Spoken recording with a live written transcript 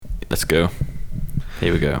go.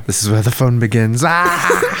 Here we go. This is where the fun begins.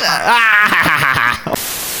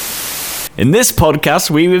 In this podcast,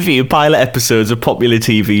 we review pilot episodes of popular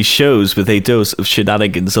TV shows with a dose of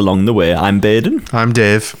shenanigans along the way. I'm Baden. I'm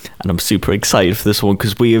Dave. And I'm super excited for this one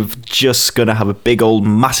because we have just going to have a big old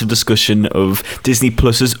massive discussion of Disney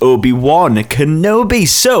Plus's Obi-Wan Kenobi.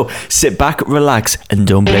 So sit back, relax, and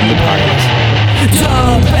don't blame the pilot.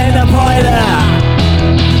 Don't blame the pilot.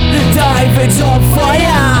 Dive it's on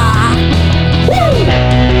fire.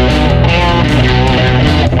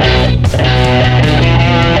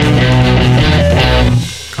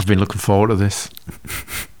 I've been looking forward to this.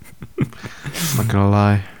 I'm not gonna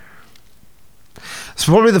lie. It's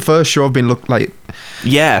probably the first show I've been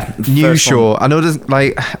Yeah, new show. I know it doesn't,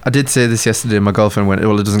 I did say this yesterday. My girlfriend went,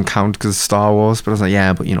 well, it doesn't count because it's Star Wars. But I was like,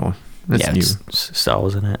 yeah, but it's new. It's Star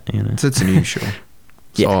Wars, isn't it? You know, It's a new show.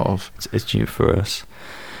 Sort of. It's new for us.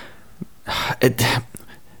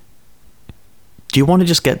 Do you want to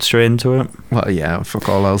just get straight into it? Well, yeah, fuck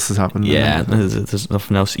all else has happened. Yeah, there's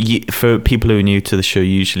nothing else. For people who are new to the show,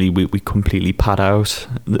 usually we completely pad out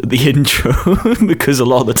the intro because a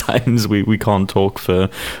lot of the times we can't talk for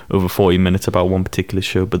over 40 minutes about one particular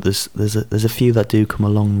show, but there's a few that do come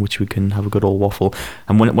along which we can have a good old waffle.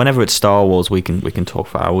 And whenever it's Star Wars, we can talk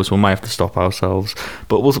for hours. We might have to stop ourselves,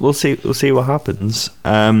 but we'll see what happens.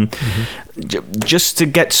 Just to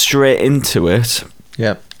get straight into it.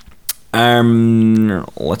 Yeah.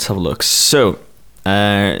 Let's have a look. So,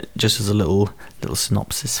 just as a little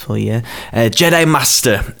synopsis for you, Jedi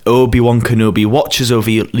Master Obi-Wan Kenobi watches over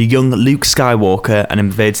young Luke Skywalker and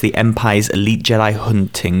invades the Empire's elite Jedi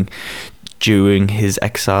hunting during his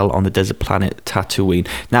exile on the desert planet Tatooine.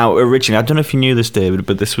 Now, originally, I don't know if you knew this, David,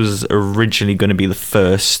 but this was originally going to be the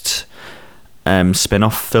first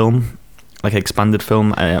spin-off film, like expanded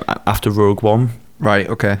film after Rogue One. Right,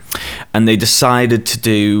 okay. And they decided to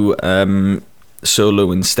do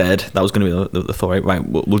Solo instead. That was going to be the thought, right?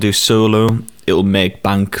 We'll do Solo. It'll make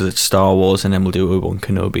bank because it's Star Wars, and then we'll do Obi-Wan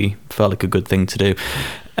Kenobi. Felt like a good thing to do.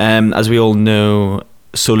 As we all know,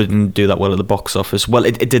 Solo didn't do that well at the box office. Well,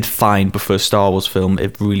 it did fine, but for a Star Wars film,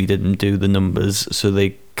 it really didn't do the numbers. So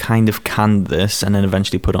they kind of canned this and then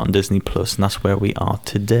eventually put it on Disney Plus, and that's where we are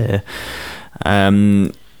today.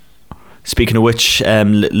 Speaking of which,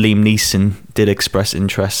 Liam Neeson did express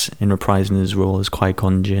interest in reprising his role as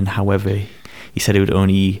Qui-Gon Jinn. However, he said it would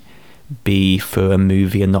only be for a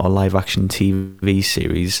movie and not a live-action TV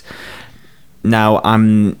series. Now,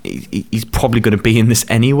 he's probably going to be in this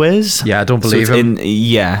anyways. Yeah, I don't believe him.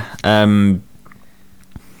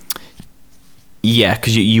 Yeah,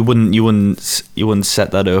 because you wouldn't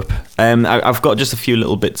set that up. I've got just a few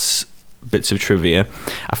little bits of trivia.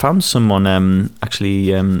 I found someone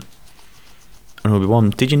actually. Obi-Wan.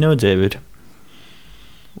 Did you know, David?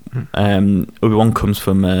 Obi-Wan comes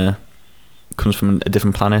from a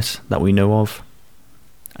different planet that we know of,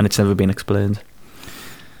 and it's never been explained.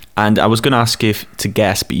 And I was going to ask you to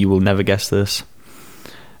guess, but you will never guess this.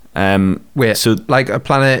 Wait, so like a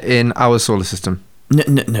planet in our solar system?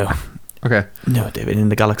 No. Okay. No, David, in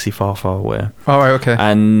the galaxy far, far away. All right. Okay.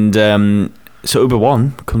 And so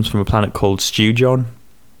Obi-Wan comes from a planet called Stew John.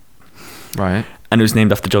 Right. And it was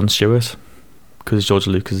named after Jon Stewart, because George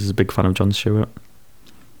Lucas is a big fan of Jon Stewart,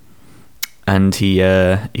 and he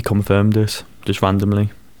confirmed it just randomly,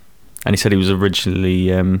 and he said he was originally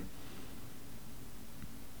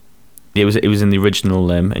it was in the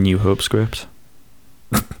original A New Hope script.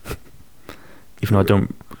 Even though I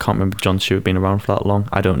can't remember Jon Stewart being around for that long.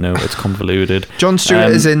 I don't know. It's convoluted. Jon Stewart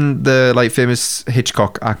is in the famous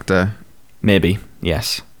Hitchcock actor. Maybe,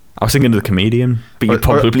 yes. I was thinking of the comedian, but you're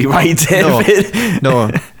probably right, David. No.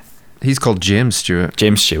 He's called James Stewart.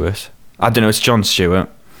 James Stewart. I don't know, it's Jon Stewart.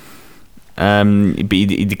 But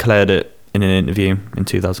he declared it in an interview in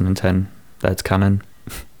 2010 that it's canon.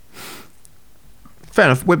 Fair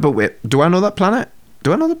enough. Wait. Do I know that planet?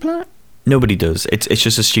 Nobody does. It's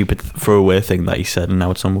just a stupid throwaway thing that he said, and now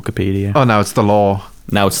it's on Wikipedia. Oh, now it's the law.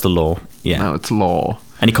 Now it's the law. Yeah. Now it's law.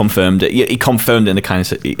 And he confirmed it. He confirmed it in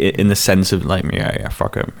the sense of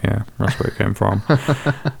fuck it. Yeah, that's where it came from.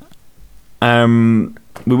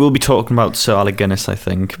 We will be talking about Sir Alec Guinness, I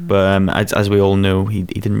think, but as we all know, he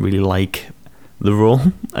didn't really like the role.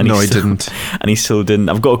 And he didn't. And he still didn't.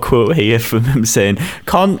 I've got a quote here from him saying,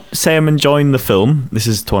 "Can't say I'm enjoying the film." This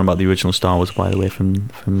is talking about the original Star Wars, by the way, from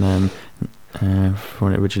when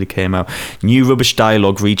it originally came out. "New rubbish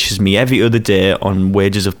dialogue reaches me every other day on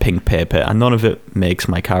wages of pink paper, and none of it makes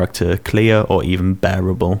my character clear or even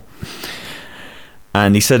bearable."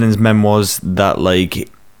 And he said in his memoirs that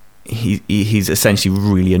he's essentially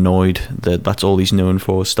really annoyed that that's all he's known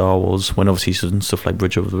for Star Wars, when obviously he's done stuff like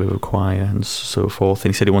Bridge Over the River Kwai and so forth,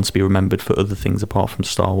 and he said he wants to be remembered for other things apart from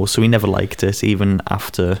Star Wars, so he never liked it even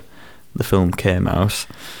after the film came out.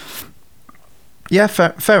 Yeah,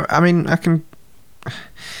 fair. I mean, I can...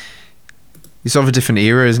 He's of a different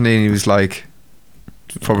era, isn't he? He was like...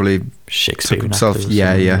 Probably Shakespeare took himself... actor or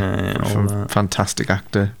Yeah. something, all that. Fantastic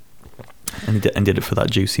actor. And he did it for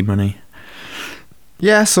that juicy money.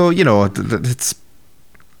 Yeah, so, you know, it's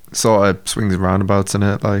sort of swings and roundabouts in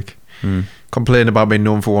it. Like, complain about being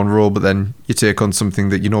known for one role, but then you take on something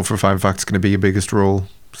that you know for a fine fact is going to be your biggest role.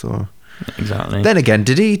 So Exactly. then again,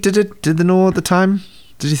 did they know at the time?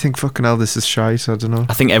 Did he think, fucking hell, this is shite? I don't know.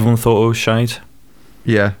 I think everyone thought it was shite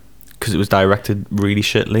Yeah. because it was directed really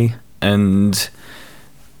shitly, and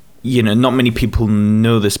you know, not many people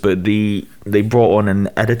know this, but they brought on an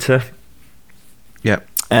editor. Yeah.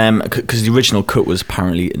 Because the original cut was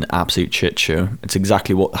apparently an absolute shit show. It's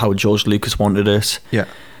exactly how George Lucas wanted it. Yeah.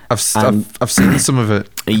 I've seen some of it.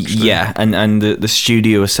 Actually. Yeah, and the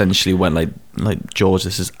studio essentially went like George,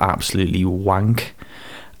 this is absolutely wank,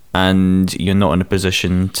 and you're not in a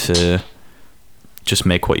position to just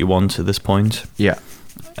make what you want at this point. Yeah.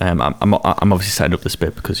 I'm obviously setting up this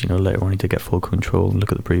bit because, you know, later on he did get full control and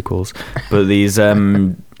look at the prequels, but these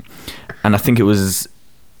and I think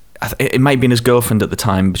it might have been his girlfriend at the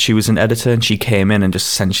time, but she was an editor and she came in and just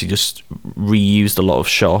essentially just reused a lot of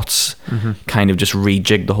shots, kind of just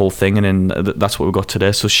rejigged the whole thing, and then that's what we got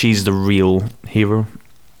today. So she's the real hero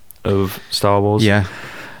of Star Wars. Yeah.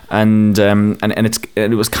 And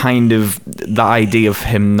it was kind of the idea of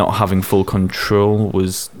him not having full control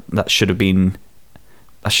that should have been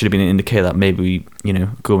an indicator that maybe, you know,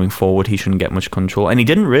 going forward he shouldn't get much control, and he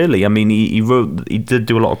didn't really. I mean, he did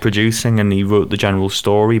do a lot of producing and he wrote the general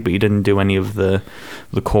story, but he didn't do any of the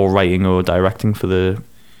core writing or directing for the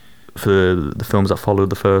films that followed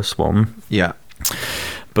the first one. Yeah.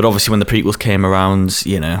 But obviously when the prequels came around,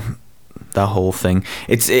 you know, that whole thing.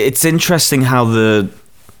 It's interesting how the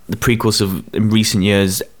prequels have in recent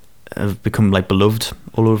years have become like beloved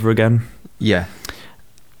all over again. Yeah.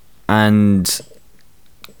 And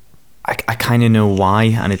I kind of know why,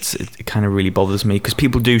 and it kind of really bothers me because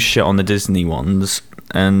people do shit on the Disney ones,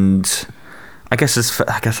 and I guess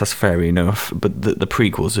that's fair enough. But the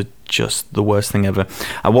prequels are just the worst thing ever.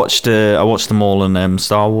 I watched them all on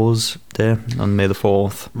Star Wars Day on May the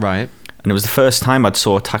 4th, Right. and it was the first time I'd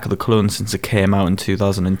saw Attack of the Clones since it came out in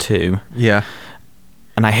 2002. Yeah.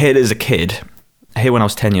 And I hated it as a kid. I hated it when I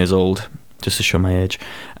was 10 years old, just to show my age.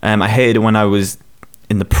 I hated it when I was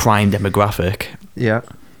in the prime demographic. Yeah.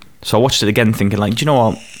 So I watched it again thinking, like, do you know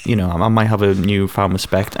what? You know, I might have a newfound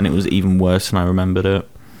respect, and it was even worse than I remembered it.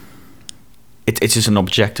 It's just an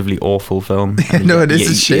objectively awful film. No, it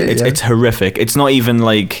is a shit. It's horrific. It's not even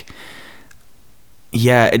like...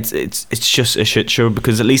 Yeah, it's just a shit show,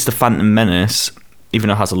 because at least The Phantom Menace, even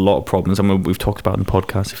though it has a lot of problems, and we've talked about it in the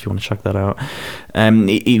podcast if you want to check that out,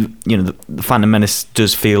 you know, the Phantom Menace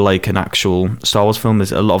does feel like an actual Star Wars film.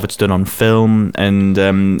 There's a lot of it's done on film, and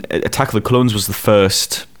Attack of the Clones was the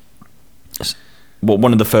first...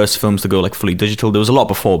 one of the first films to go like fully digital. There was a lot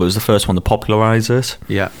before, but it was the first one to popularize it.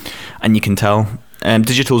 Yeah. And you can tell.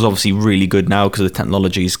 Digital is obviously really good now because the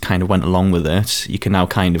technologies kind of went along with it. You can now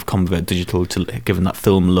kind of convert digital to given that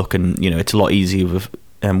film look, and you know, it's a lot easier with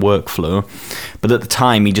workflow. But at the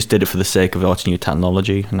time, he just did it for the sake of new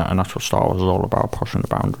technology, and that's what Star Wars is all about, pushing the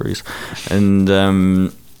boundaries. And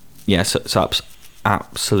yeah, so it's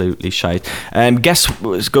absolutely shite. Going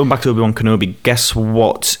back to Obi-Wan Kenobi, guess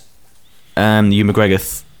what? Ewan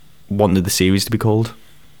McGregor wanted the series to be called.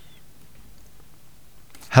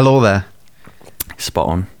 Hello there. Spot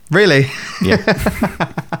on. Really? Yeah.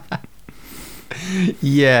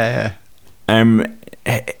 Yeah. I'm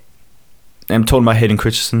talking about Hayden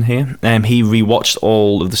Christensen here. He rewatched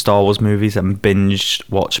all of the Star Wars movies and binged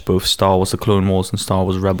watched both Star Wars: The Clone Wars and Star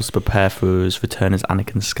Wars Rebels to prepare for his return as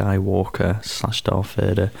Anakin Skywalker / Darth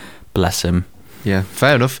Vader. Bless him. Yeah,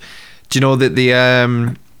 fair enough. Do you know that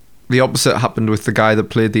the opposite happened with the guy that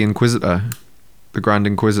played the Inquisitor, the Grand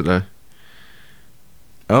Inquisitor?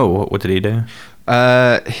 Oh, what did he do?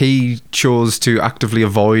 He chose to actively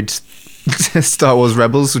avoid Star Wars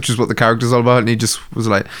Rebels, which is what the character's all about, and he just was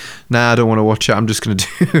like, "Nah, I don't want to watch it. I'm just going to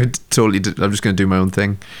do it. I'm just going to do my own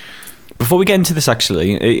thing." Before we get into this,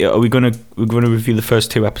 actually, we're going to review the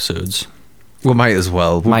first 2 episodes. We might as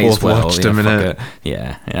well. We both watched them in it.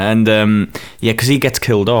 Yeah, and because he gets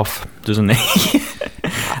killed off, doesn't he?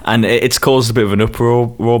 And it's caused a bit of an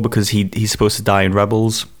uproar because he's supposed to die in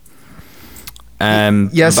Rebels. Yeah,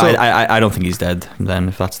 but so I don't think he's dead then,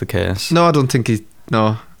 if that's the case. No, I don't think he's...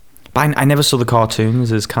 No. But I never saw the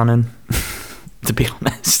cartoons as canon, to be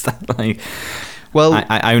honest. Like, Well,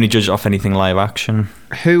 I only judge it off anything live action.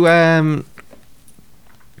 who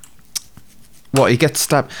what, he gets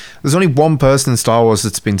stabbed? There's only one person in Star Wars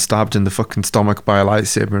that's been stabbed in the fucking stomach by a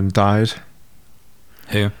lightsaber and died.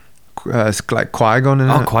 Who? It's like Qui-Gon, isn't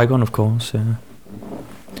Oh, it? Qui-Gon, of course, yeah.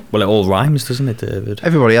 Well, it all rhymes, doesn't it, David?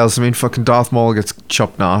 Everybody else, I mean, fucking Darth Maul gets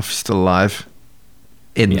chopped in half. He's still alive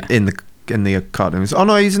in Yeah. in the cartoons. Oh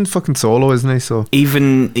no, he's in fucking Solo, isn't he? So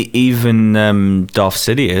Even Darth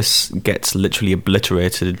Sidious gets literally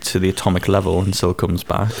obliterated to the atomic level and still comes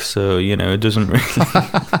back. So, you know, it doesn't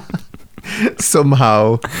really...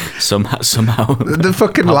 somehow somehow the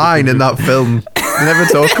fucking line in that film, they never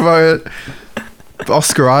talk about it.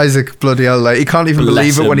 Oscar Isaac, bloody hell, like he can't even Bless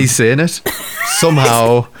believe it when him. he's saying it.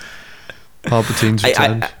 Somehow Palpatine's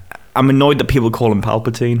returned. I'm annoyed that people call him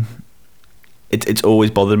Palpatine. It's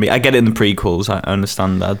always bothered me. I get it in the prequels, I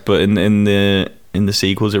understand that, but in the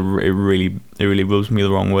sequels, it really rubs me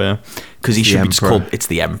the wrong way, because he It's should the be just Emperor. called. It's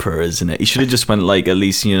the Emperor, isn't it? He should have just went like, at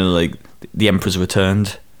least, you know, like the Emperor's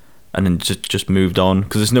returned, and then just moved on,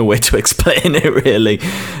 because there's no way to explain it really.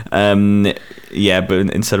 Yeah, but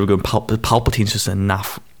instead of going Palpatine's just a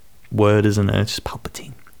naff word, isn't it? It's just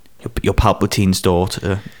Palpatine. Your Palpatine's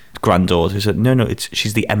daughter, granddaughter. Who said no?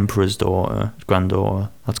 She's the Emperor's daughter, granddaughter.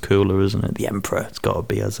 That's cooler, isn't it? The Emperor. It's got to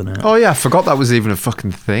be, hasn't it? Oh yeah, I forgot that was even a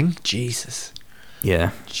fucking thing. Jesus.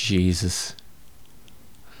 Yeah. Jesus.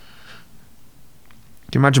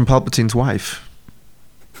 Can you imagine Palpatine's wife?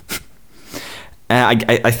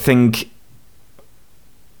 I think.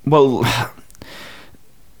 Well,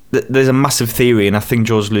 there's a massive theory, and I think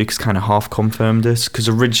George Lucas kind of half confirmed this, because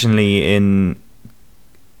originally in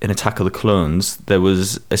Attack of the Clones, there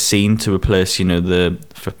was a scene to replace, you know, the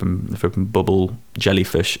flipping bubble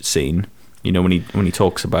jellyfish scene. You know, when he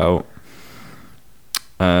talks about,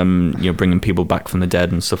 you know, bringing people back from the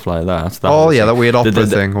dead and stuff like that. That weird opera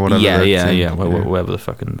thing or whatever. Whatever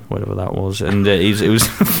whatever that was, and it was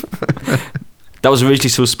that was originally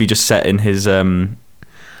supposed to be just set in his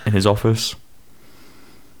office.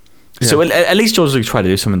 Yeah. So at least George Lucas tried to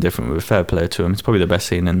do something different with fair play to him. It's probably the best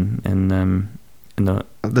scene in the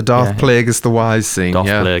Darth Plagueis the Wise scene. Darth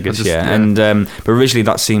Plagueis, and but originally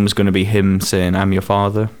that scene was going to be him saying, "I'm your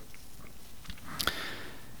father,"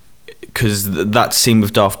 because that scene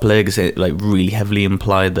with Darth Plagueis, it like really heavily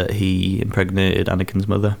implied that he impregnated Anakin's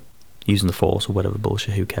mother using the Force or whatever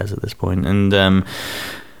bullshit. Who cares at this point?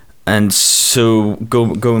 And so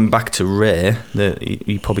going back to Rey,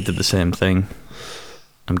 he probably did the same thing,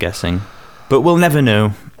 I'm guessing, but we'll never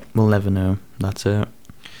know. That's it.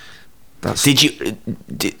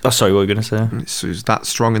 Sorry, what were you going to say? So he's that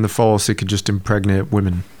strong in the Force, he could just impregnate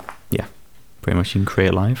women. Yeah, pretty much. You can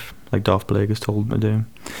create life, like Darth Plagueis told him to do.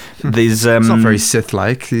 There's It's not very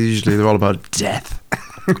Sith-like. Usually they're all about death.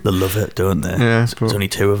 they love it, don't they? Yeah, There's only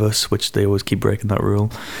two of us, which they always keep breaking that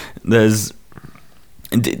rule.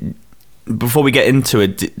 Before we get into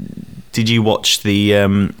it, did you watch the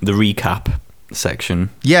recap section?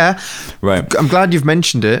 Yeah, Right. I'm glad you've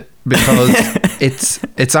mentioned it, because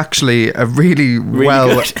it's actually a really well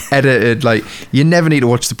good. edited. Like, you never need to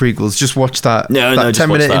watch the prequels. Just watch that No, just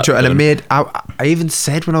 10-minute watch that, intro, and it done. made. I even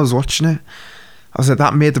said when I was watching it, I was like,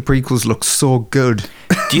 that made the prequels look so good.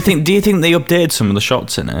 Do you think they updated some of the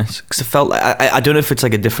shots in it? Because it felt like I don't know if it's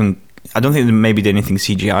like a different. I don't think they maybe did anything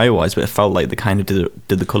CGI wise, but it felt like they kind of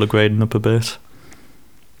did the color grading up a bit.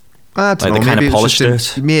 I don't Like know. they kind Maybe of it was polished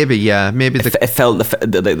just it. Maybe, yeah. Maybe It felt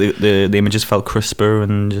the images felt crisper,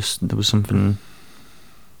 and just there was something.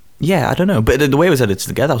 Yeah, I don't know, but the way it was edited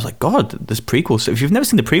together, I was like, God, this prequel. So if you've never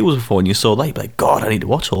seen the prequels before and you saw that, you'd be like, God, I need to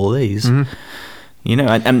watch all these. Mm-hmm. You know,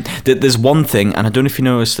 and there's one thing, and I don't know if you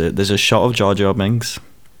noticed it. There's a shot of Jar Jar Binks.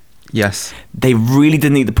 yes. They really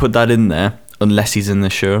didn't need to put that in there unless he's in the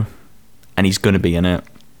show, and he's going to be in it.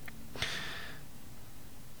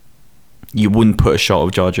 You wouldn't put a shot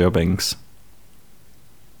of Jar Jar Binks.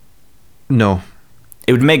 No.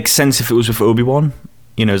 It would make sense if it was with Obi-Wan.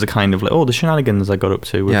 You know, as a kind of like, the shenanigans I got up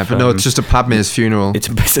to. With, Yeah, but no, it's just a Padme's funeral. It's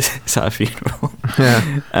at a funeral.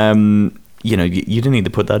 Yeah. You know, you didn't need to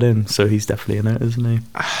put that in, so he's definitely in it, isn't he?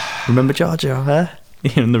 Remember Jar Jar, huh?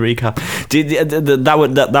 In the recap.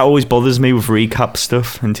 That always bothers me with recap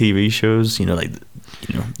stuff and TV shows. You know, like,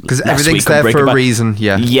 you know, Because last everything's week on there Breaking for a Bad- reason.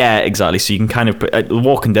 Yeah. Yeah, exactly. So you can kind of put The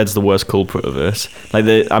Walking Dead's the worst culprit of it. Like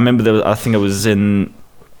I remember I think it was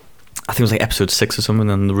like episode 6 or something,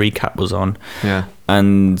 and the recap was on. Yeah.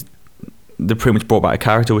 And they pretty much brought back a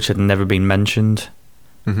character which had never been mentioned.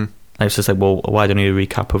 Mm-hmm. I was just like, well, why don't you need a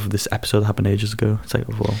recap of this episode that happened ages ago? It's like,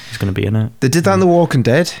 well, he's going to be in it. They did that in The Walking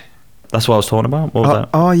Dead. That's what I was talking about. What was that?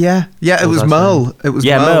 Oh yeah, it was Merle. It was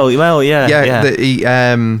Merle. Yeah.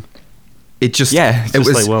 It just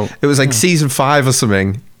it was like season 5 or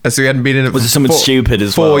something. So he hadn't been in it. Was it something stupid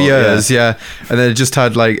as 4 years? Yeah. And then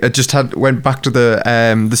it went back to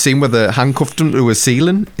the scene where they handcuffed him to a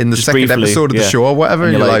ceiling in the second episode of the show or whatever.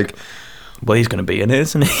 And you're like, well, he's going to be in it,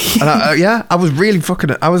 isn't he? And I was really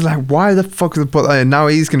I was like, why the fuck did they put that in? Now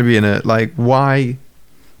he's going to be in it. Like, why?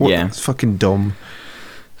 It's fucking dumb.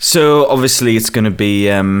 So obviously it's going to be.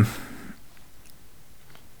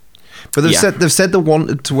 But they've said they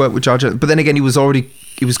wanted to work with Jar Jar. But then again, he was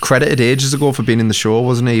credited ages ago for being in the show,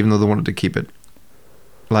 wasn't he? Even though they wanted to keep it.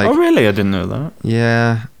 Like, oh really? I didn't know that.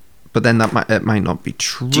 Yeah, but then it might not be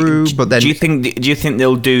true. But then do you think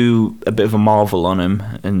they'll do a bit of a Marvel on him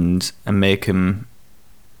and make him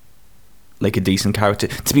like a decent character?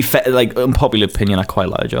 To be fair, like unpopular opinion, I quite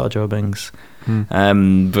like Jar Jar Binks.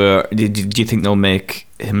 But do you think they'll make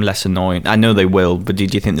him less annoying? I know they will, but do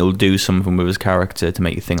you think they'll do something with his character to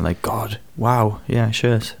make you think like, God, wow, yeah,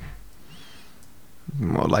 sure.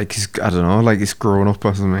 More like he's grown up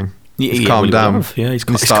or something. He's calmed down. He's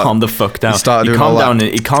calmed the fuck down.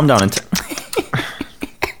 He calmed down and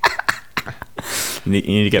you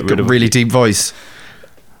need to get rid of really deep voice.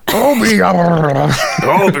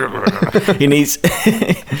 He needs.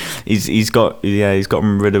 He's got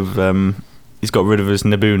rid of. He's got rid of his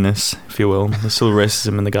Naboo-ness, if you will. There's still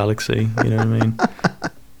racism in the galaxy. You know what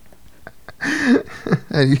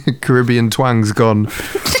I mean? Caribbean twang's gone.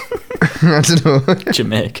 I don't know.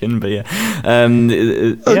 Jamaican, but yeah.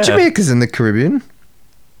 Jamaica's in the Caribbean,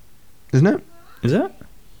 isn't it? Is it?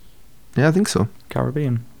 Yeah, I think so.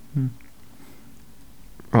 Caribbean.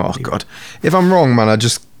 Oh God! If I'm wrong, man, I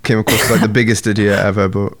just came across like the biggest idiot ever.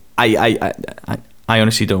 But I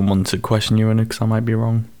honestly don't want to question you on it because I might be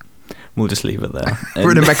wrong. We'll just leave it there.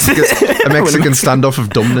 We're in a Mexican standoff of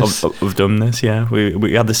dumbness. Of dumbness, yeah.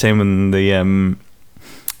 We had the same in the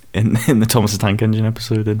in the Thomas the Tank Engine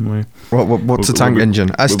episode, didn't we? What's a tank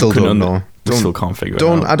engine? I still don't know. We still can't figure it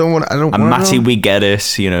out. I don't want. And Matty, we get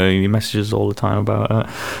it. You know, he messages all the time about it.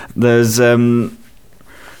 There's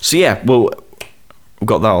So yeah, well, we've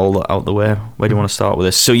got that all out the way. Where do you want to start with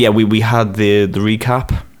this? So yeah, we had the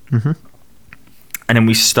recap, and then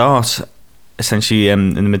we start essentially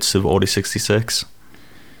in the midst of Order 66.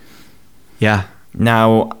 Yeah.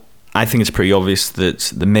 Now, I think it's pretty obvious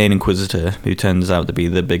that the main Inquisitor, who turns out to be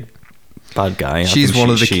the big bad guy, she's one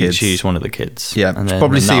of the kids. She's one of the kids. Yeah, and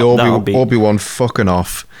probably see Obi-Wan fucking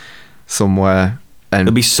off somewhere, and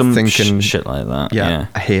there'll be some thinking shit like that. Yeah,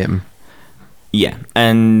 I hate him. Yeah,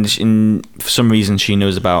 and for some reason she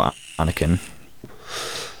knows about Anakin.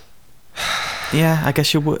 Yeah, I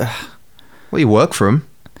guess you would. Well, you work for him.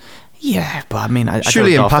 Yeah, but I mean,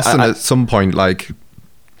 surely in passing at some point, like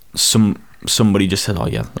somebody just said, "Oh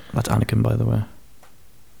yeah, that's Anakin, by the way."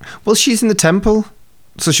 Well, she's in the temple,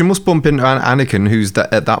 so she must bump into Anakin, who's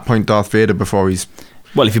at that point Darth Vader before he's.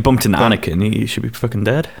 Well, if you bumped into Anakin, he should be fucking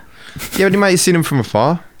dead. Yeah, but you might have seen him from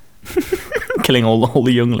afar, killing all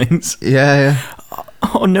the younglings. Yeah.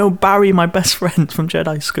 Oh no, Barry, my best friend from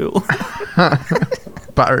Jedi school.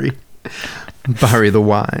 Barry the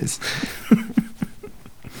Wise.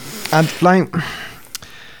 And like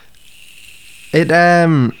it,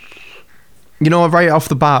 you know, right off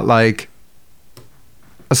the bat, like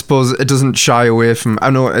I suppose it doesn't shy away from.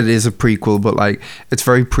 I know it is a prequel, but like it's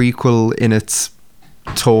very prequel in its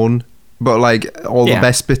tone. But like all the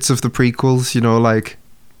best bits of the prequels, you know, like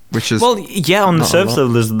which is on the surface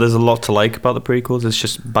there's a lot to like about the prequels. It's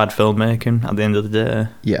just bad filmmaking at the end of the day.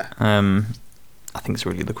 Yeah. I think it's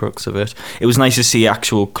really the crux of it. It was nice to see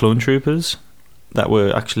actual clone troopers that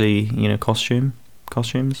were actually, you know,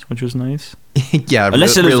 costumes, which was nice. Yeah,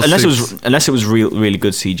 unless it was really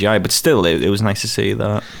good CGI, but still, it was nice to see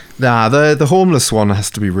that. Nah, the homeless one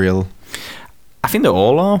has to be real. I think they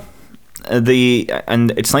all are.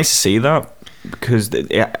 And it's nice to see that because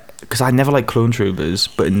I never liked clone troopers,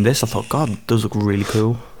 but in this I thought, God, those look really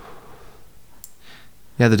cool.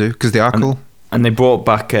 Yeah, they do, because they are cool. And they brought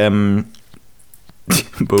back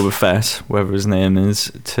Boba Fett, whatever his name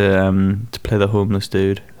is, to play the homeless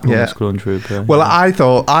dude, clone trooper. Well, I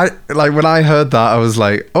thought when I heard that, I was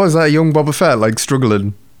like, oh, is that a young Boba Fett like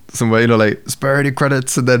struggling somewhere? You know, like spare any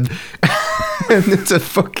credits, and then and it's a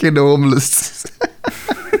fucking homeless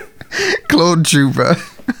clone trooper.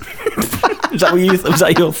 Was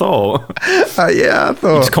that your thought? Yeah, I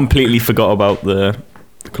thought. You just completely forgot about the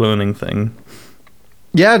cloning thing.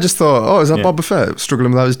 Yeah, I just thought, oh, is that Boba Fett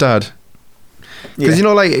struggling without his dad? Because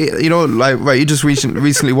right, you just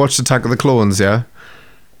recently watched Attack of the Clones, yeah?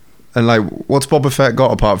 And like, what's Boba Fett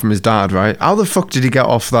got apart from his dad, right? How the fuck did he get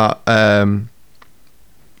off that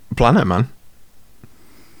planet, man.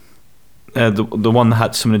 The one that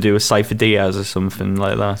had something to do with Cypher Diaz or something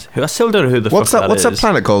like that. Who I still don't know who the What's fuck that? What's is. that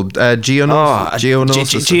planet called? Geonosis.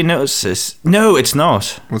 Geonosis. No, it's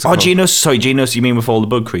not. What's it Oh, called? Geonosis. Sorry, Geonosis. You mean with all the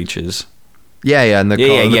bug creatures? Yeah, and the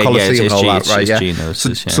Colosseum it's and all that, right? it's Yeah.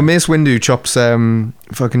 Geonosis, yeah. So Mace Windu chops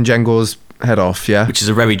fucking Jango's head off. Yeah. Which is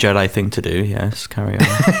a very Jedi thing to do. Yes, carry on.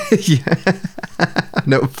 Yeah.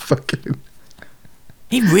 No fucking.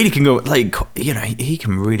 He really can go, like, you know, he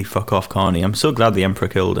can really fuck off, can't he? I'm so glad the Emperor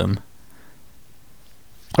killed him.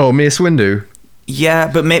 Oh, Mace Windu. Yeah,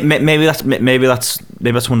 but maybe that's one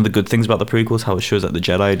of the good things about the prequels, how it shows that the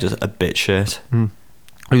Jedi are just a bit shit.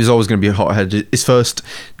 He was always going to be a hothead. His first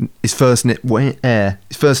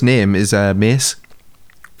name is Mace,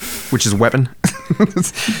 which is a weapon.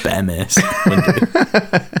 Bear Mace.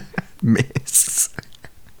 Mace.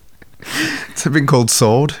 It's been called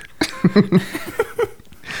Sword.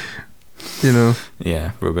 You know.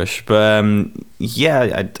 Yeah, rubbish. But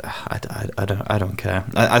yeah, I don't care.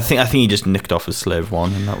 I think he just nicked off a slave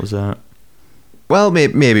one, and that was it. Well,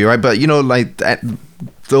 maybe right, but you know, like the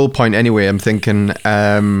whole point anyway. I'm thinking.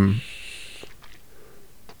 I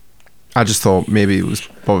just thought maybe it was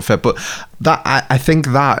Boba Fett, but that I think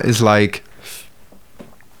that is like.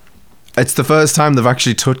 It's the first time they've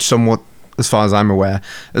actually touched somewhat, as far as I'm aware,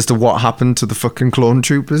 as to what happened to the fucking clone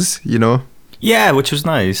troopers. You know. Yeah, which was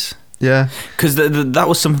nice. Yeah, because that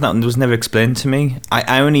was something that was never explained to me.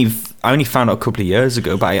 I only found out a couple of years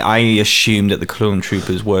ago, but I assumed that the clone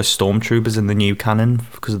troopers were stormtroopers in the new canon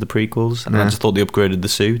because of the prequels, and I just thought they upgraded the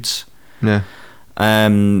suits. Yeah.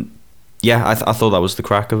 Yeah, I thought that was the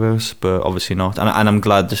crack of it, but obviously not. And I'm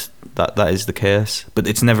glad that is the case, but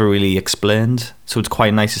it's never really explained. So it's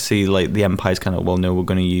quite nice to see like the Empire's kind of, well, no, we're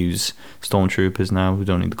going to use stormtroopers now. We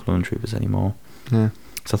don't need the clone troopers anymore. Yeah.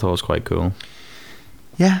 So I thought it was quite cool.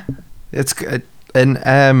 Yeah. It's good. And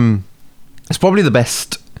it's probably the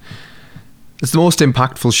best. It's the most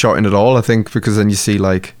impactful shot in it all, I think, because then you see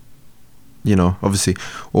like, you know, obviously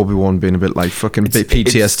Obi-Wan being a bit like fucking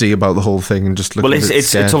PTSD about the whole thing and just looking. Well,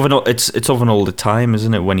 it's of an older time,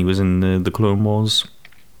 isn't it? When he was in the Clone Wars,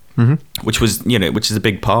 which is a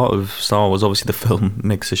big part of Star Wars. Obviously, the film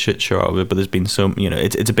makes a shit show out of it, but there's been some, you know,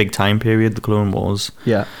 it's a big time period, the Clone Wars.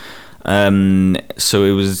 Yeah. So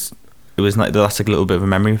it was like that's like a little bit of a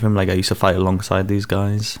memory of him. Like I used to fight alongside these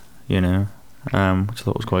guys, you know, which I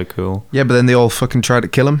thought was quite cool. Yeah, but then they all fucking tried to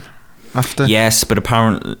kill him after. Yes, but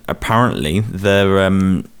apparently they're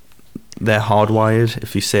hardwired.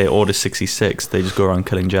 If you say Order 66, they just go around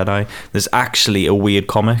killing Jedi. There's actually a weird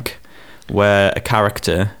comic where a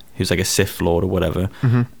character who's like a Sith Lord or whatever,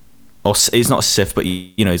 or he's not a Sith, but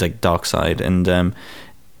you know, he's like dark side, and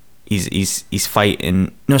he's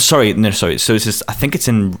fighting. No, sorry. So it's just, I think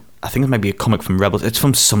it might be a comic from Rebels. It's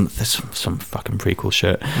from some fucking prequel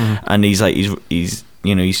shit, and he's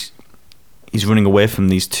running away from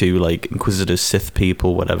these two like Inquisitor Sith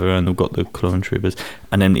people, whatever, and they've got the clone troopers,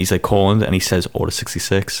 and then he's like cornered, and he says Order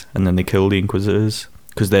 66, and then they kill the Inquisitors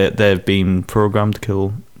because they've been programmed to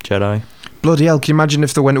kill Jedi. Bloody hell! Can you imagine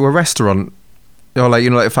if they went to a restaurant, or like, you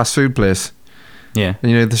know, like a fast food place? Yeah.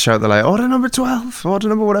 And you know, they shout, they're like, order number 12, order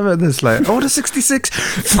number whatever, and there's like, order 66,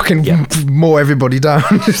 fucking mow everybody down.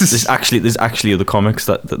 There's actually other comics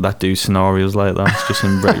that do scenarios like that, just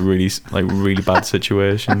in really bad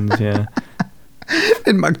situations, yeah.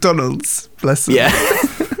 In McDonald's, bless them. Yeah.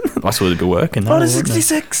 That's where they'd be working now, order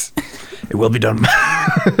 66. It will be done.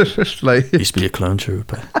 Like, used to be a clone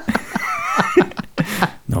trooper.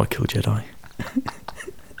 No, I killed Jedi.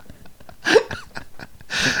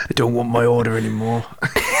 I don't want my order anymore.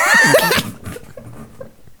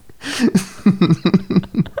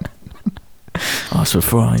 Ask for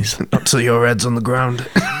fries. Not till your head's on the ground.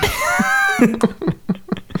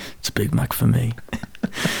 It's a Big Mac for me.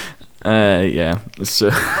 Yeah.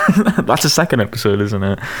 So that's a second episode, isn't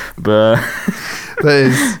it? But That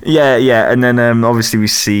is. Yeah. And then obviously we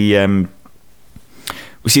see the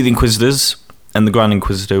Inquisitors. And the Grand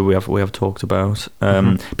Inquisitor we have talked about.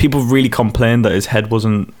 People really complained that his head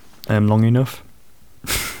wasn't long enough.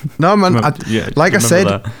 No, man. Like I said,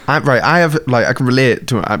 I have like, I can relate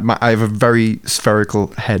to it. I have a very spherical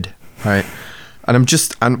head, right?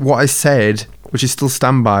 And what I said, which I still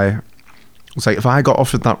stand by, was like, if I got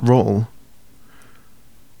offered that role,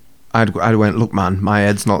 I'd went, look, man, my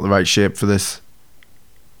head's not the right shape for this.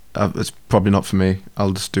 It's probably not for me.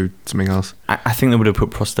 I'll just do something else. I think they would have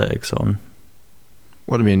put prosthetics on.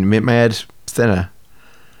 What do you mean? Make my head thinner?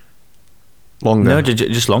 Longer? No,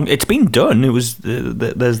 just long. It's been done. It was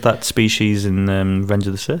there's that species in Revenge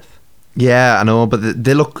of the Sith. Yeah, I know, but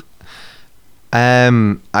they look.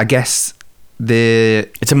 I guess they.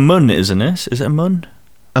 It's a mun, isn't it? Is it a mun?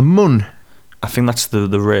 A mun. I think that's the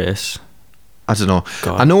race. I don't know.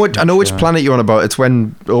 God, I know which sure. planet you're on about. It's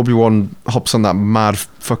when Obi-Wan hops on that mad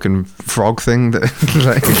fucking frog thing that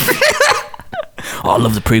like Oh, I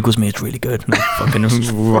love the prequels, mate. It's really good. Like, fucking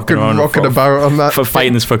rocking about on that. for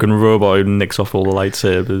fighting this fucking robot who nicks off all the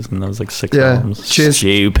lightsabers, and that was like 6 Yeah. arms. Chase-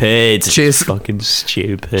 Stupid. chase- Fucking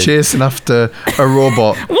stupid. Chasing after a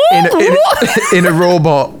robot in a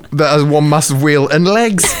robot that has one massive wheel and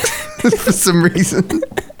legs for some reason.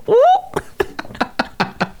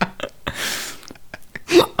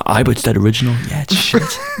 I would that original. Yeah, it's shit.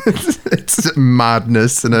 It's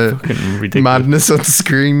madness and a Fucking ridiculous. madness on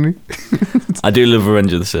screen. I do love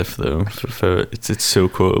Revenge of the Sith though. For it's so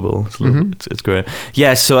quotable. It's great.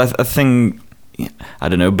 Yeah. So I think I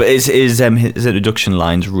don't know, but his introduction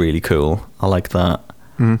line's really cool. I like that.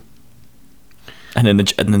 Mhm. And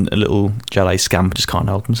then a little Jedi scamp just can't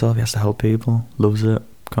help himself. He has to help people. Loves it.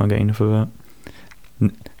 Can't get enough of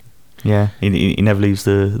it. Yeah. He never leaves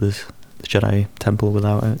the Jedi temple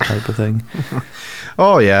without it, type of thing.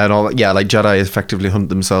 Oh yeah, and all that. Yeah, like Jedi effectively hunt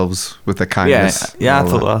themselves with their kindness. Yeah. and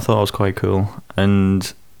I all thought that was quite cool.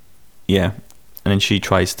 And yeah, and then she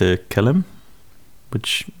tries to kill him,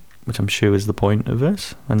 which I'm sure is the point of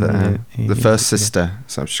it. And the first sister.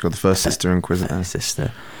 So she's got the first sister Inquisitor.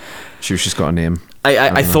 Sister. She's just got a name.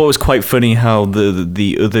 I thought it was quite funny how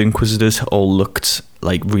the other Inquisitors all looked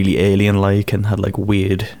like really alien-like and had like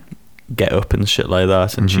weird get up and shit like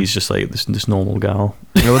that, and she's just like this normal gal.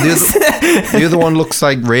 No, the other one looks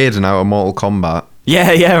like Raiden out of Mortal Kombat.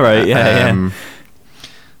 Yeah, right, yeah.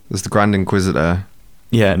 There's the Grand Inquisitor.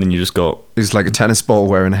 Yeah, and then you just got Who's like a tennis ball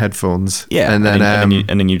wearing headphones. yeah, and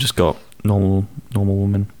then you just got normal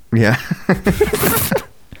woman. yeah.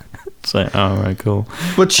 It's like, oh right, cool.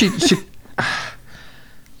 But she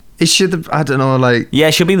is she the, I don't know, like Yeah,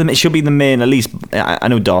 she'll be the main. At least I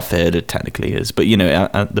know Darth Vader technically is, but you know,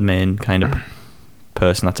 the main kind of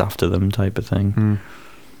person that's after them, type of thing.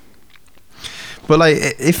 But like,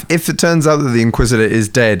 if it turns out that the Inquisitor is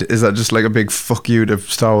dead, is that just like a big fuck you to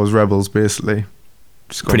Star Wars Rebels, basically?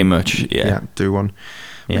 Just go, Pretty much, yeah. Do one.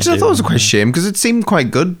 Yeah, Which I thought was quite a shame because it seemed quite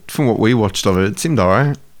good from what we watched of it. It seemed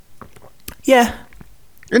alright. Yeah.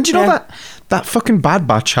 And do you know that fucking Bad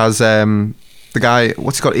Batch has the guy,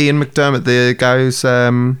 what's he got, Ian McDermott, the guy who's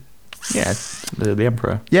Yeah, the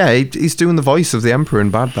Emperor. yeah, he's doing the voice of the Emperor in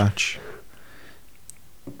Bad Batch.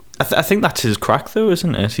 I think that's his crack though,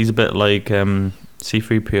 isn't it? He's a bit like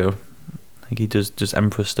C-3PO. Like he does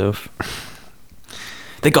Emperor stuff.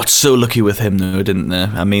 They got so lucky with him though, didn't they?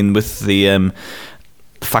 I mean, with the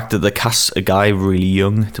fact that they cast a guy really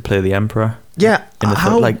young to play the Emperor. Yeah, In the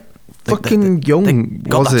how fucking young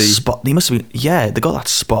got was that he? spot. He must have been. Yeah, they got that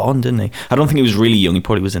spot on, didn't they? I don't think he was really young. He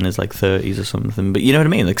probably was in his like 30s or something. But you know what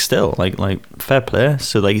I mean? Like still, like fair play.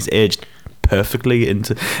 So like he's aged perfectly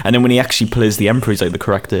into. And then when he actually plays the Emperor, he's like the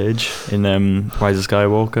correct age in Rise of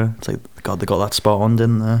Skywalker. It's like God, they got that spot on,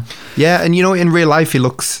 didn't they? Yeah, and you know, in real life, he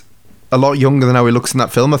looks a lot younger than how he looks in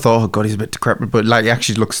that film. I thought, oh god, he's a bit decrepit, but like he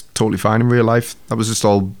actually looks totally fine in real life. That was just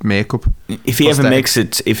all makeup. If he ever Prosthetic.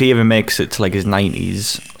 makes it to like his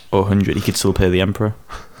 90s or 100, he could still play the Emperor.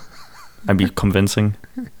 I'd be convincing.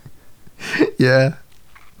 Yeah,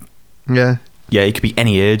 yeah. Yeah, he could be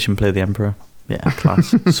any age and play the Emperor. Yeah,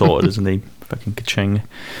 class. Sorted, isn't he? Fucking ka-ching.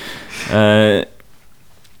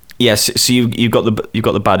 Yes, so you've got the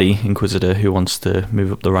baddie Inquisitor who wants to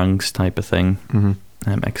move up the ranks, type of thing. Mm-hmm.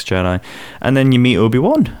 Ex-Jedi, and then you meet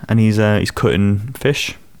Obi-Wan, and he's cutting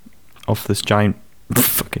fish off this giant,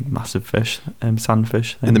 fucking massive fish,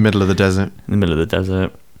 sandfish thing. In the middle of the desert. In the middle of the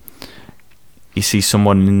desert. He sees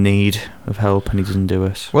someone in need of help, and he doesn't do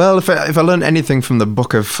it. Well, if I learned anything from the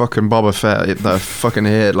book of fucking Boba Fett that I fucking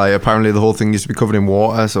hate, like apparently the whole thing used to be covered in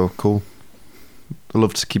water, so cool. I'd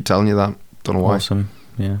love to keep telling you that. Don't know why. Awesome.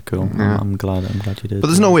 Yeah, cool. Yeah. I'm glad you did. But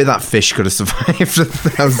there's no way that fish could have survived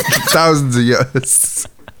thousands of years.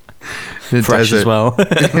 In a Fresh desert. as well.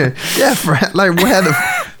 Yeah, like where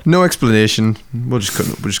no explanation. We just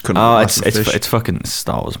couldn't. Oh, massive fish. it's fucking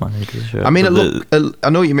Star Wars, man. I mean, I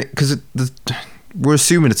know what you mean, because we're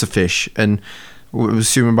assuming it's a fish, and we're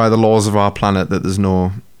assuming by the laws of our planet that there's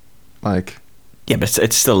no, like. Yeah, but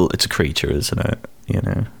it's a creature, isn't it? You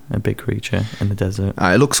know, a big creature in the desert.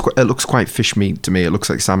 It looks quite fish meat to me. It looks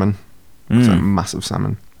like salmon. It's like massive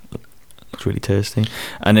salmon. Looks really tasty.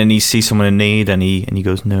 And then he sees someone in need, and he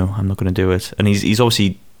goes, "No, I'm not going to do it." And he's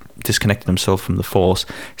obviously disconnected himself from the Force,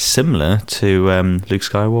 similar to Luke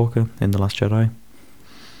Skywalker in The Last Jedi.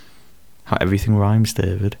 How everything rhymes,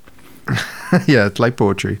 David. Yeah, it's like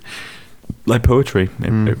poetry. Like poetry,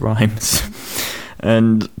 it rhymes.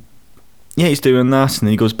 And yeah, he's doing that, and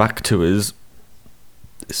then he goes back to his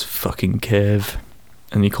fucking cave,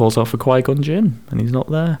 And he calls out for Qui-Gon Jinn, and he's not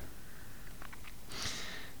there.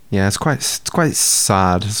 Yeah, it's quite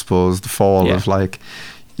sad, I suppose. The fall Yeah. of like,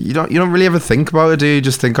 you don't really ever think about it, do you? You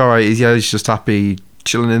just think, all right, he's just happy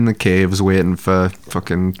chilling in the caves, waiting for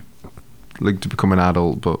fucking Luke to become an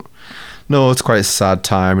adult. But no, it's quite a sad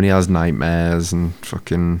time, and he has nightmares and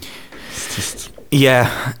fucking. It's just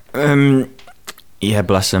Yeah, yeah,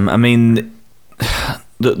 bless him. I mean,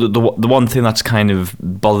 the one thing that's kind of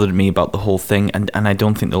bothered me about the whole thing, and I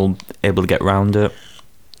don't think they'll be able to get around it,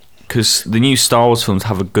 because the new Star Wars films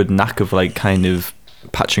have a good knack of like kind of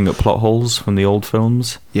patching up plot holes from the old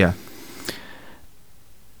films. yeah.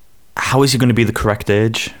 How is he going to be the correct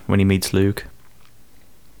age when he meets Luke?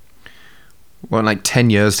 Well, in like 10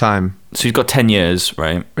 years' time, So he's got 10 years,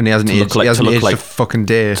 right? and he hasn't To look aged. like- He hasn't to look aged like- a fucking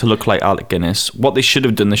day. To look like Alec Guinness. What they should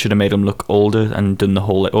have done, they should have made him look older and done the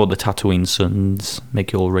whole, like, the Tatooine suns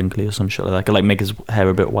make you all wrinkly or some shit like that. Like make his hair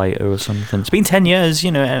a bit whiter or something. It's been 10 years,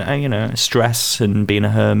 stress and being a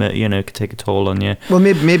hermit, could take a toll on you. Well,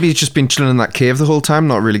 maybe he's just been chilling in that cave the whole time,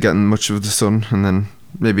 not really getting much of the sun, and then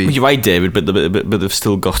maybe. You're right, David, but they've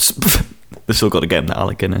still got to get him to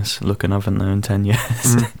Alec Guinness looking, haven't they, in 10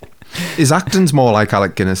 years? His acting's more like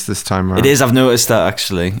Alec Guinness this time around. It is, I've noticed that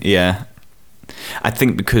actually, yeah. I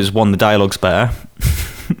think because, one, the dialogue's better.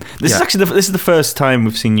 This is the first time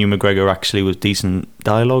we've seen Ewan McGregor actually with decent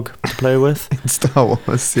dialogue to play with. in Star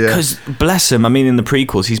Wars, yeah. Because, bless him, I mean, in the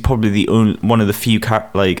prequels, he's probably one of the few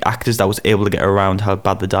actors that was able to get around how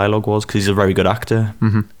bad the dialogue was, because he's a very good actor.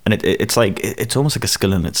 Mm-hmm. And it's like, it's almost like a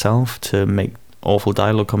skill in itself to make awful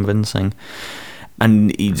dialogue convincing.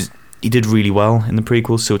 And he did really well in the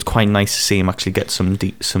prequels, so it's quite nice to see him actually get some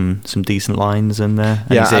decent lines in there.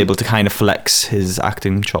 And he's able to kind of flex his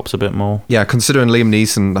acting chops a bit more. Yeah, considering Liam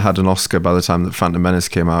Neeson had an Oscar by the time that Phantom Menace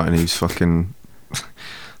came out, and he was fucking.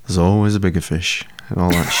 There's always a bigger fish and all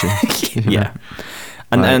that shit. you know? Yeah.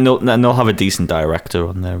 And they'll have a decent director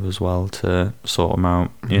on there as well to sort him out,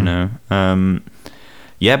 you know.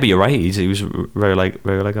 Yeah, but you're right. He was very like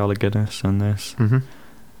Alec Guinness in this. Mm-hmm.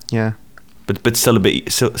 Yeah. But still a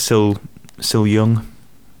bit still young.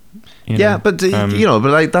 Yeah, but but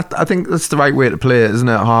like that, I think that's the right way to play it, isn't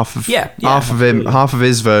it? Half of him, absolutely. half of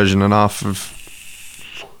his version, and half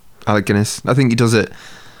of Alec Guinness. I think he does it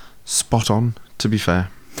spot on. To be fair,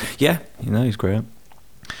 Yeah, he's great.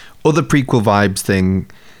 other prequel vibes thing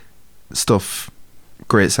stuff.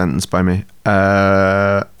 Great sentence by me.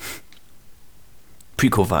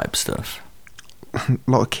 Prequel vibe stuff. A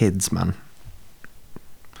lot of kids, man.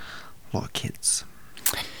 A lot of kids.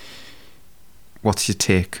 What's your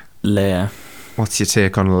take? Leia. What's your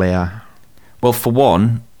take on Leia? Well, for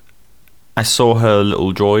one, I saw her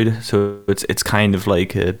little droid, so it's kind of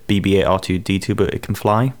like a BB-8 R2-D2, but it can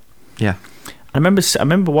fly. Yeah. I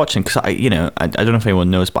remember watching, because I don't know if anyone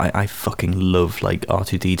knows, but I fucking love like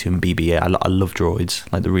R2-D2 and BB-8. I love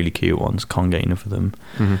droids, like the really cute ones. Can't get enough of them.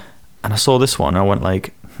 Mm-hmm. And I saw this one, and I went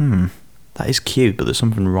like, that is cute, but there's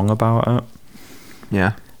something wrong about it.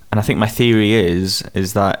 Yeah. And I think my theory is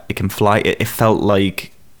that it can fly. It felt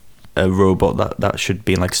like a robot that should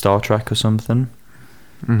be in like Star Trek or something.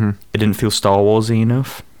 Mm-hmm. It didn't feel Star Warsy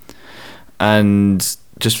enough, and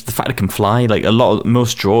just the fact it can fly. Like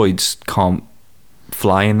most droids can't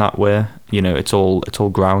fly in that way. It's all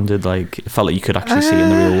grounded. Like it felt like you could actually see it in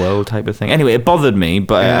the real world type of thing. Anyway, it bothered me,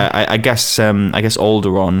 but Yeah. I guess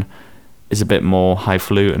Alderaan is a bit more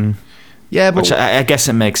highfalutin. Yeah, but Which I guess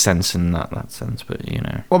it makes sense in that sense, but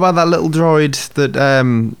what about that little droid that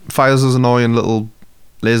fires those annoying little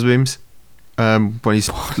laser beams when he's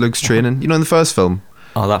Luke's training? In the first film.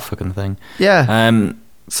 Oh, that fucking thing. Yeah.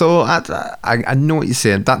 So I know what you're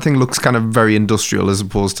saying. That thing looks kind of very industrial as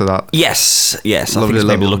opposed to that. Yes. I think Lovely it's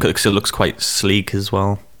maybe little- look at it because it looks quite sleek as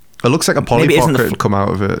well. It looks like a Polly Maybe it isn't Pocket the had come out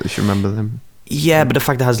of it, if you remember them. Yeah, but the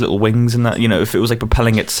fact it has little wings and that, if it was like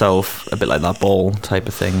propelling itself a bit like that ball type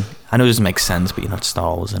of thing. I know it doesn't make sense, but it's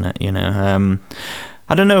Star Wars, isn't it?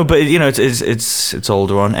 I don't know, but it's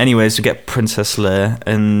Alderaan. Anyways, to get Princess Leia,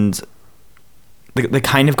 and they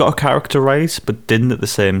kind of got a character right, but didn't at the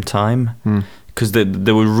same time. Because they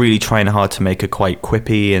were really trying hard to make her quite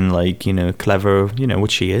quippy and clever,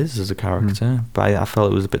 which she is as a character. But I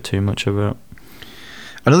felt it was a bit too much of it.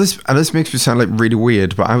 I know this makes me sound like really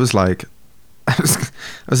weird, but I was like,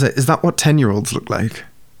 is that what 10-year-olds look like?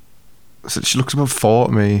 So she looks about 4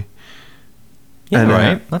 to me. Yeah, And,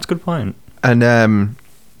 right. That's a good point. And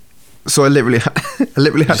so I literally had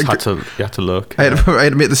You had to look. I had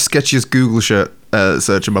to make the sketchiest Google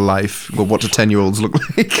search of my life. Go, what do 10-year-olds look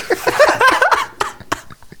like?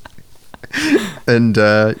 And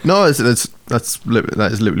no, it's that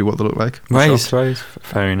is literally what they look like. I'm Right, shocked. right.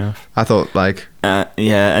 Fair enough. I thought like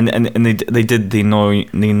Yeah, and they did the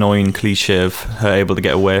annoying cliche of her able to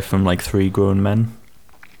get away from like 3 grown men.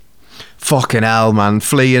 fucking hell, man.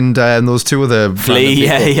 Flea and those two other Flea,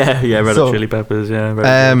 random people. yeah. Red So, Hot Chili Peppers, yeah.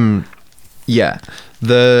 Very good. Yeah,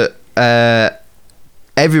 the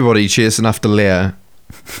everybody chasing after Leia.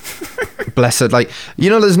 Bless her. Like,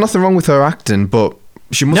 there's nothing wrong with her acting, but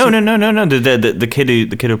she must. No. The kid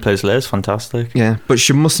who plays Leia is fantastic. Yeah, but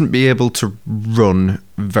she mustn't be able to run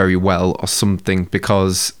very well or something,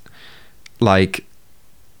 because, like,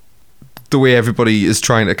 the way everybody is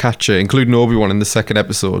trying to catch her, including Obi-Wan in the second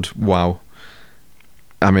episode. Wow.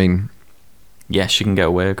 I mean, Yeah, she can get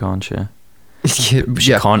away, can't she?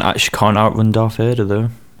 yeah, She can't outrun Darth Vader though,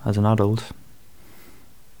 as an adult.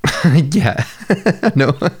 yeah.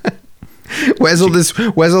 No. Where's all this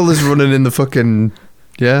running in the fucking?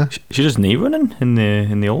 Yeah. She doesn't need running in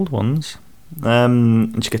the old ones.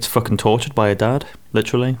 And she gets fucking tortured by her dad,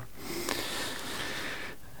 literally.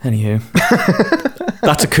 Anywho,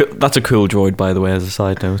 that's a cool droid, by the way, as a